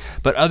him,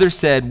 but others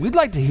said, "We'd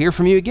like to hear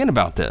from you again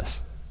about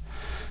this."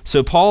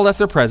 So Paul left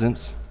their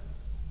presence.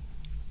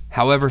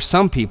 However,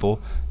 some people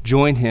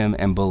joined him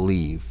and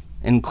believed,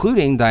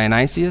 including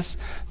Dionysius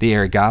the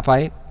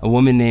Areopagite, a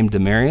woman named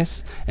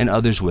Damaris, and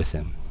others with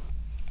him.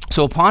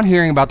 So upon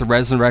hearing about the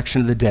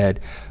resurrection of the dead,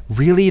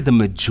 really the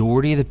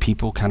majority of the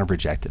people kind of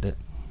rejected it.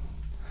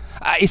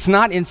 It's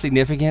not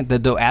insignificant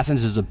that though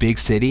Athens is a big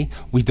city,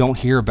 we don't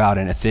hear about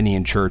an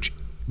Athenian church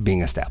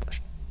being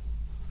established.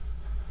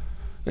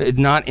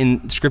 Not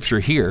in Scripture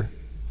here.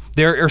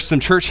 There are some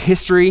church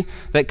history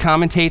that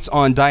commentates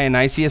on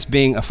Dionysius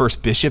being a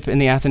first bishop in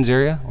the Athens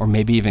area, or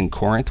maybe even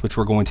Corinth, which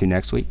we're going to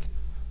next week.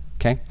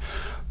 Okay?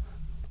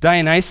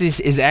 Dionysius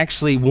is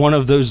actually one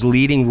of those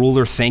leading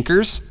ruler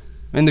thinkers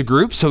in the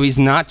group, so he's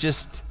not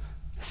just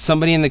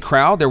somebody in the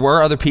crowd. There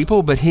were other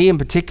people, but he in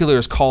particular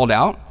is called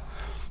out.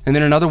 And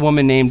then another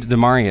woman named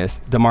Damaris,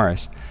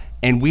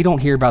 and we don't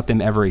hear about them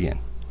ever again.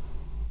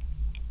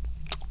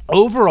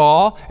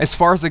 Overall, as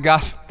far as the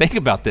gospel, think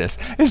about this,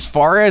 as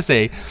far as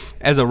a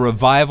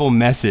revival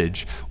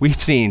message, we've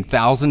seen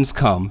thousands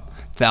come,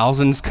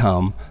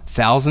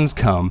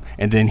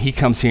 and then he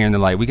comes here and they're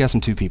like, we got some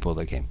 2 people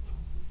that came.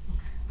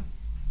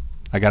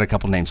 I got a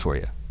couple names for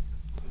you.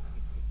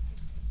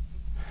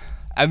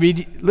 I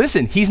mean,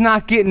 listen, he's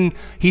not getting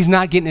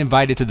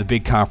invited to the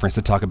big conference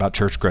to talk about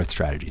church growth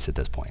strategies at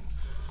this point.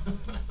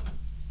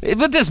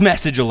 With this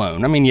message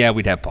alone, I mean, yeah,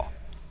 we'd have Paul.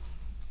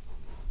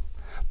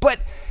 But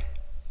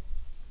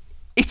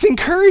it's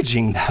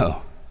encouraging,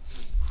 though.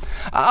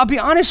 I'll be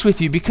honest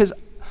with you, because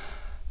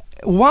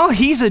while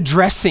he's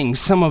addressing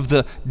some of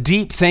the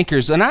deep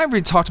thinkers, and I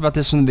already talked about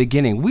this from the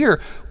beginning,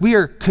 we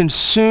are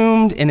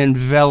consumed and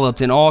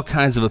enveloped in all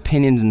kinds of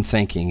opinions and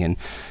thinking,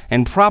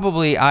 and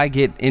probably I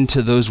get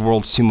into those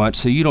worlds too much,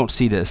 so you don't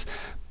see this.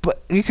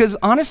 But because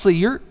honestly,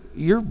 your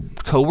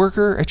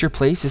coworker at your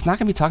place is not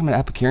going to be talking about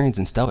Epicureans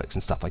and Stoics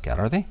and stuff like that,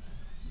 are they?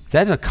 Is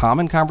that a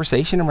common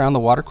conversation around the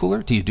water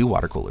cooler? Do you do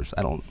water coolers?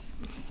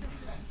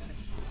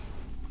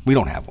 We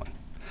don't have one.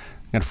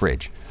 We got a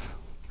fridge.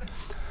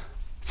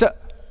 So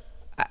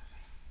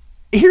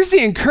here's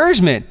the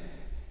encouragement.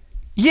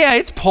 Yeah,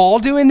 it's Paul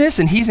doing this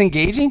and he's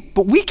engaging,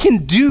 but we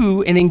can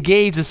do and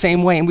engage the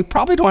same way, and we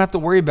probably don't have to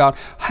worry about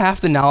half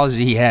the knowledge that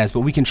he has,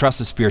 but we can trust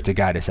the Spirit to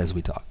guide us as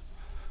we talk.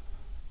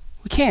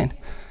 We can.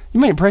 You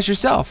might impress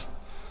yourself.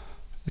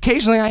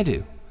 Occasionally I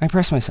do. I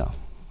impress myself.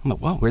 I'm like,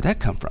 whoa, where'd that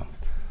come from?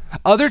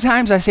 Other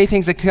times I say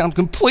things that sound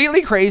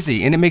completely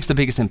crazy and it makes the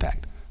biggest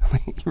impact. I'm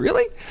like,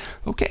 really?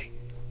 Okay.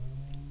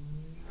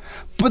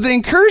 But the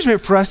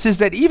encouragement for us is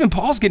that even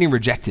Paul's getting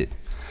rejected.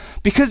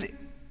 Because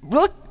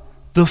look,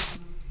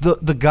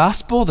 the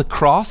gospel, the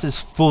cross, is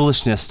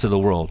foolishness to the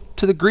world.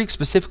 To the Greek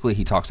specifically,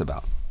 he talks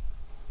about.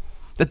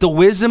 That the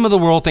wisdom of the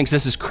world thinks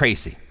this is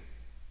crazy.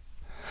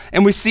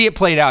 And we see it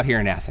played out here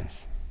in Athens.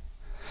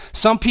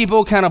 Some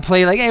people kind of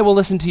play like, hey, we'll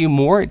listen to you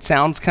more. It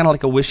sounds kind of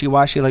like a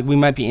wishy-washy, like we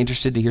might be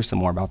interested to hear some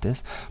more about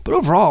this. But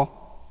overall,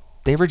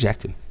 they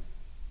reject him.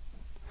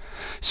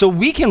 So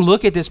we can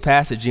look at this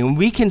passage and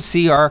we can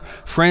see our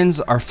friends,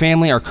 our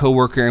family, our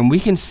coworker, and we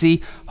can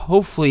see,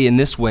 hopefully in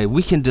this way,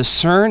 we can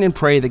discern and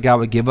pray that God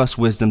would give us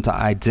wisdom to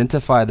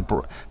identify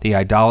the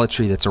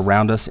idolatry that's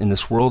around us in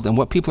this world and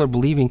what people are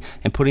believing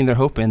and putting their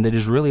hope in that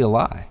is really a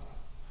lie.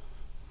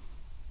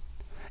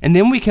 And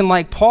then we can,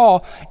 like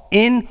Paul,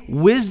 in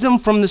wisdom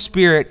from the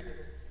Spirit,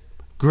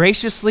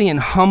 graciously and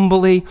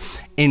humbly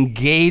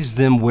engage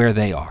them where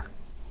they are.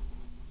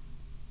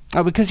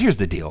 Oh, because here's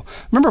the deal.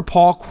 Remember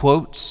Paul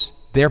quotes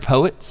their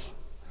poets?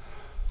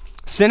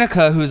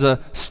 Seneca, who's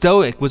a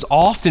Stoic, was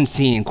often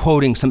seen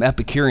quoting some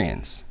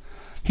Epicureans.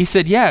 He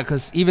said, yeah,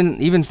 because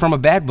even from a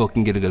bad book you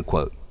can get a good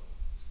quote.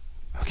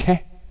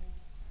 Okay?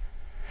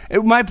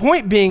 My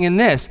point being in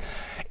this,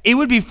 it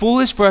would be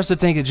foolish for us to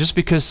think that just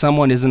because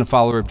someone isn't a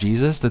follower of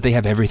Jesus, that they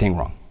have everything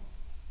wrong.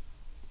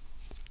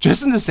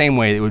 Just in the same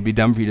way, it would be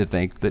dumb for you to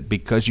think that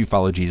because you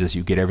follow Jesus,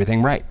 you get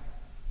everything right.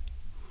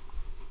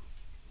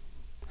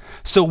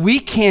 So we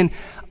can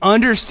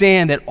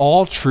understand that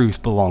all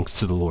truth belongs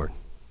to the Lord.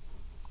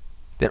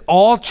 That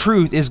all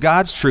truth is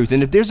God's truth.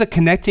 And if there's a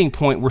connecting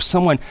point where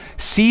someone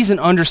sees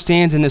and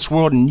understands in this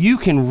world and you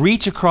can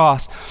reach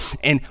across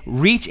and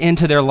reach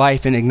into their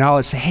life and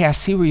acknowledge, say, hey, I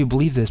see where you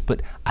believe this,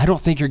 but I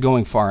don't think you're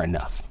going far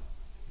enough.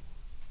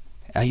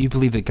 You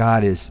believe that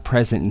God is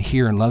present and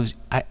here and loves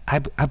you.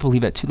 I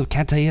believe that too. Look,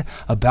 can I tell you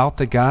about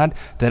the God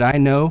that I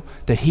know,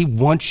 that he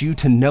wants you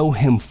to know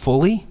him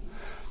fully?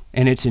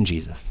 And it's in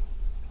Jesus.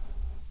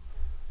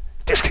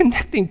 There's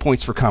connecting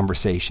points for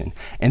conversation.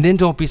 And then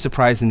don't be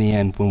surprised in the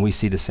end when we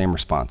see the same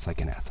response like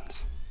in Athens.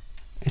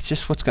 It's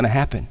just what's going to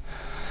happen.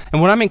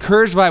 And what I'm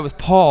encouraged by with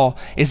Paul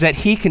is that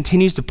he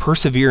continues to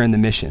persevere in the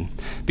mission,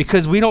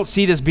 because we don't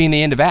see this being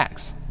the end of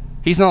Acts.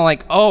 He's not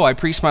like, oh, I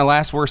preached my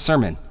last worst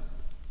sermon.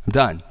 I'm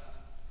done.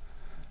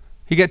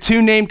 He got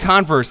 2 named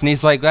converts, and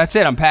he's like, that's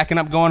it. I'm packing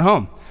up, going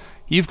home.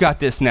 You've got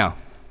this now.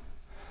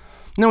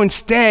 No,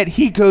 instead,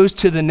 he goes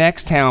to the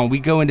next town. We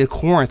go into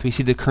Corinth. We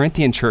see the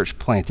Corinthian church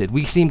planted.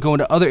 We see him go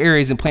into other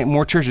areas and plant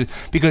more churches,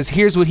 because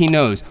here's what he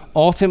knows.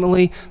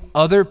 Ultimately,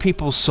 other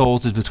people's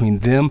souls is between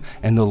them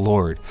and the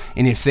Lord.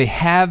 And if they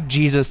have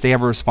Jesus, they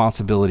have a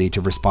responsibility to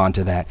respond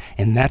to that.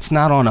 And that's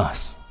not on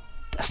us.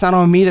 That's not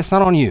on me. That's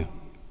not on you.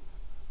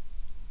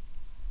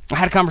 I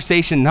had a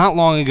conversation not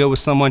long ago with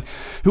someone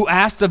who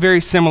asked a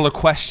very similar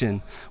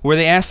question, where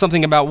they asked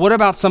something about, what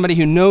about somebody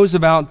who knows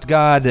about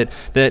God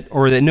that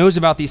knows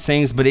about these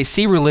things, but they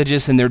see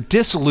religious and they're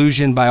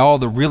disillusioned by all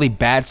the really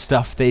bad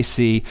stuff they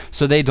see,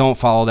 so they don't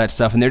follow that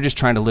stuff, and they're just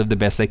trying to live the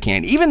best they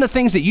can. Even the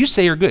things that you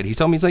say are good. He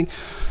told me, he's like,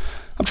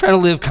 I'm trying to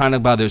live kind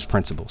of by those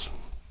principles.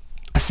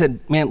 I said,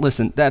 man,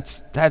 listen,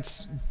 that's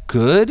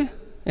good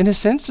in a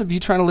sense of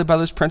you trying to live by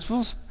those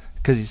principles,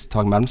 because he's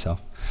talking about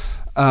himself.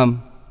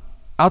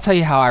 I'll tell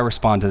you how I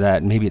respond to that,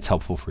 and maybe it's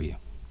helpful for you.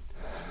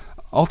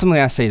 Ultimately,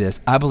 I say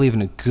this. I believe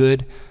in a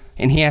good,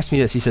 and he asked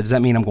me this. He said, does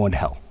that mean I'm going to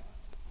hell?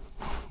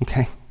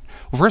 Okay.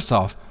 Well, first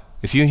off,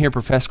 if you in here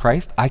profess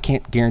Christ, I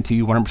can't guarantee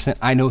you 100%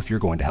 I know if you're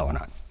going to hell or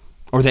not,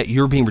 or that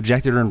you're being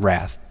rejected or in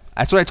wrath.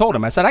 That's what I told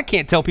him. I said, I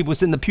can't tell people who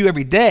sit in the pew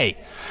every day,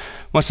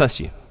 much less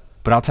you.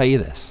 But I'll tell you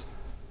this.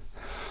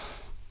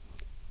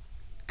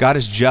 God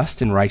is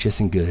just and righteous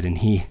and good,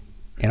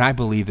 and I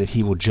believe that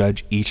he will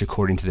judge each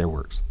according to their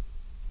works.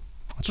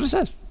 That's what it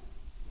says.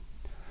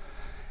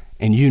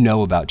 And you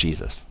know about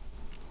Jesus.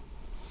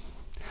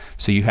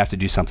 So you have to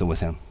do something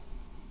with him.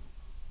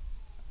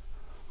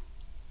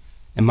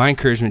 And my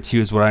encouragement to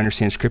you is what I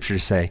understand Scripture to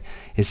say,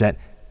 is that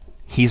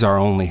he's our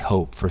only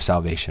hope for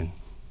salvation.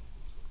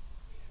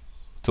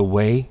 The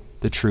way,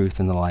 the truth,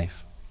 and the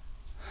life.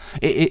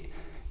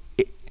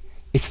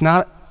 It's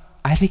not,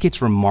 I think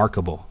it's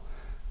remarkable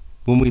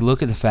when we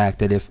look at the fact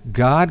that if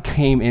God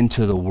came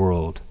into the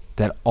world,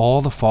 that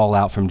all the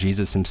fallout from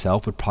Jesus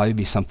himself would probably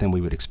be something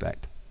we would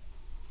expect.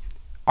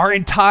 Our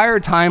entire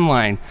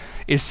timeline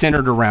is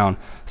centered around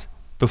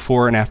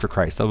before and after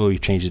Christ, although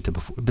we've changed it to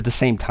before, but the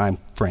same time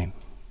frame.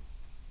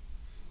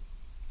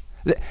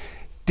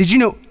 Did you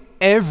know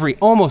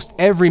almost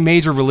every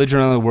major religion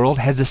in the world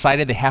has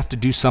decided they have to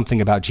do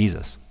something about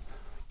Jesus?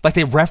 Like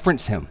they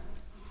reference him.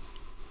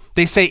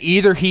 They say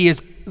either he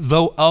is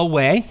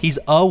he's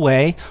a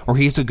way, or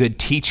he's a good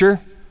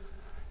teacher.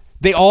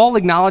 They all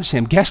acknowledge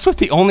him. Guess what?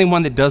 The only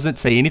one that doesn't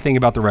say anything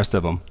about the rest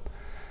of them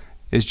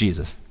is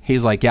Jesus.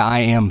 He's like, yeah, I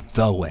am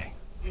the way.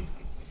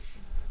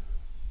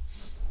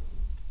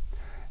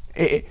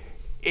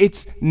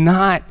 It's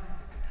not,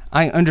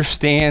 I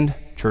understand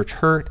church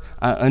hurt.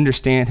 I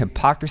understand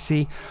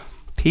hypocrisy.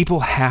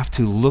 People have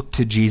to look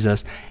to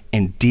Jesus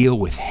and deal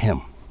with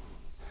him.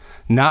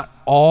 Not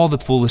all the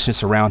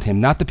foolishness around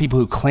him, not the people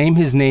who claim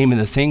his name and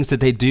the things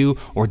that they do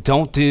or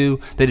don't do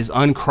that is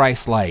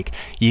un-Christ-like.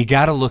 You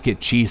got to look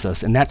at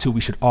Jesus, and that's who we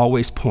should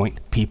always point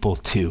people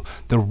to,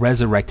 the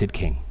resurrected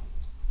King.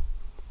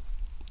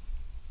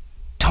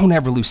 Don't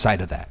ever lose sight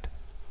of that.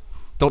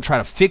 Don't try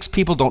to fix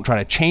people. Don't try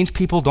to change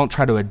people. Don't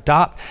try to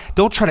adopt.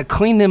 Don't try to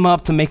clean them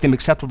up to make them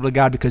acceptable to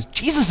God, because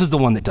Jesus is the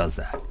one that does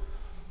that.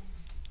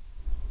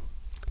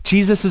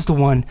 Jesus is the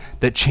one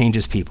that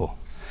changes people.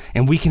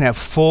 And we can have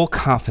full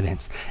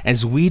confidence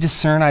as we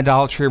discern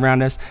idolatry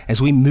around us, as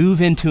we move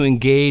into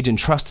engage and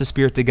trust the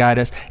Spirit to guide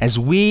us, as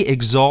we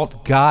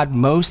exalt God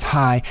most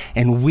high,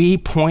 and we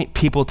point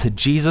people to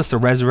Jesus, the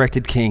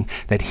resurrected King,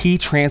 that he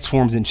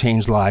transforms and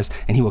changes lives,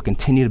 and he will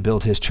continue to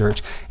build his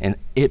church, and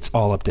it's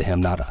all up to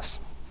him, not us.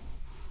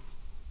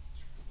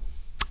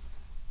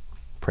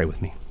 Pray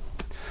with me.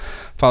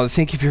 Father,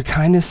 thank you for your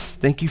kindness.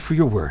 Thank you for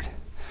your word.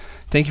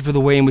 Thank you for the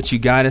way in which you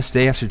guide us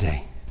day after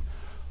day.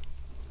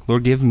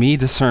 Lord, give me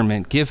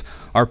discernment. Give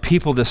our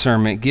people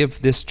discernment.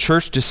 Give this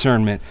church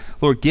discernment.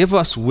 Lord, give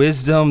us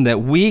wisdom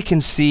that we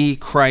can see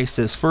Christ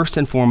as first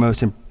and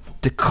foremost and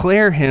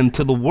declare him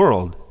to the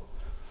world,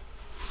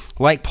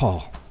 like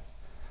Paul.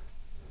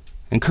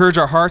 Encourage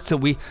our hearts that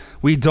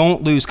we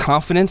don't lose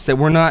confidence, that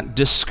we're not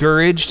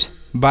discouraged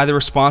by the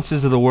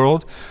responses of the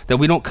world, that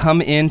we don't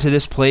come into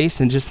this place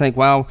and just think,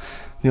 wow,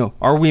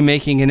 are we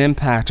making an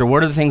impact, or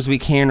what are the things we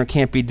can or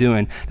can't be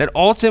doing? That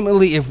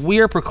ultimately, if we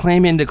are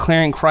proclaiming and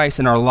declaring Christ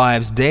in our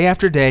lives day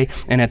after day,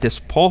 and at this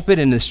pulpit,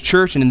 in this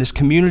church, and in this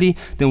community,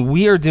 then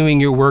we are doing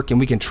your work, and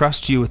we can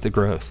trust you with the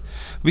growth.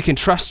 We can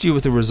trust you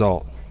with the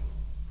result.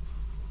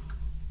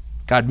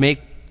 God, make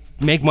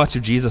much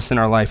of Jesus in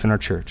our life, in our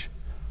church.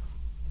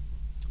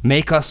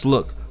 Make us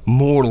look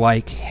more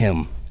like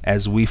him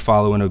as we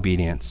follow in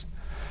obedience.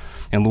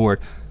 And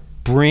Lord,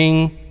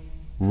 bring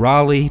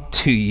Raleigh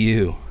to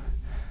you.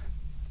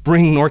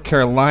 Bring North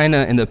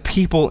Carolina and the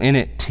people in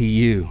it to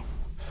you.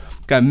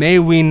 God, may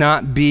we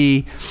not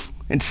be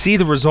and see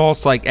the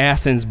results like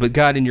Athens, but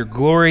God, in your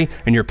glory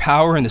and your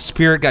power and the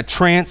Spirit, God,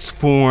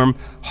 transform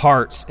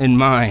hearts and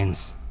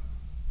minds.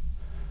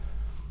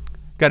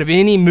 God, if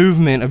any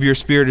movement of your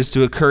Spirit is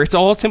to occur, it's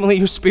ultimately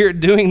your Spirit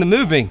doing the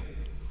moving.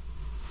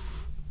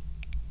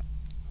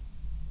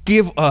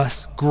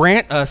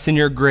 Grant us in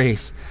your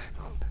grace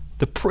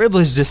the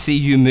privilege to see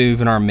you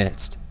move in our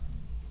midst.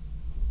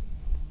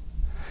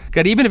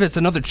 God, even if it's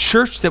another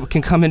church that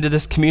can come into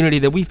this community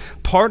that we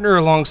partner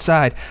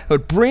alongside, that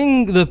would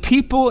bring the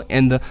people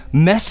and the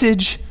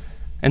message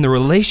and the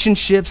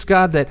relationships,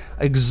 God, that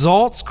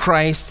exalts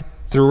Christ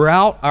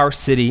throughout our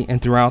city and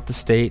throughout the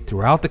state,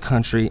 throughout the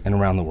country, and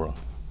around the world.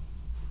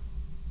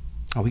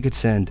 Oh, we could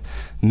send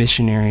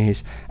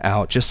missionaries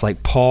out just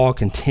like Paul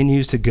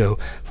continues to go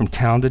from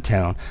town to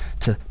town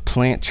to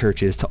plant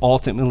churches to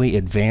ultimately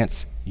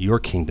advance your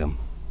kingdom.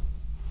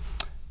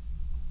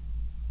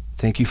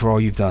 Thank you for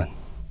all you've done.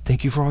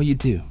 Thank you for all you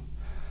do.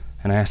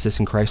 And I ask this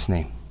in Christ's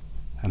name.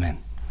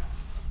 Amen.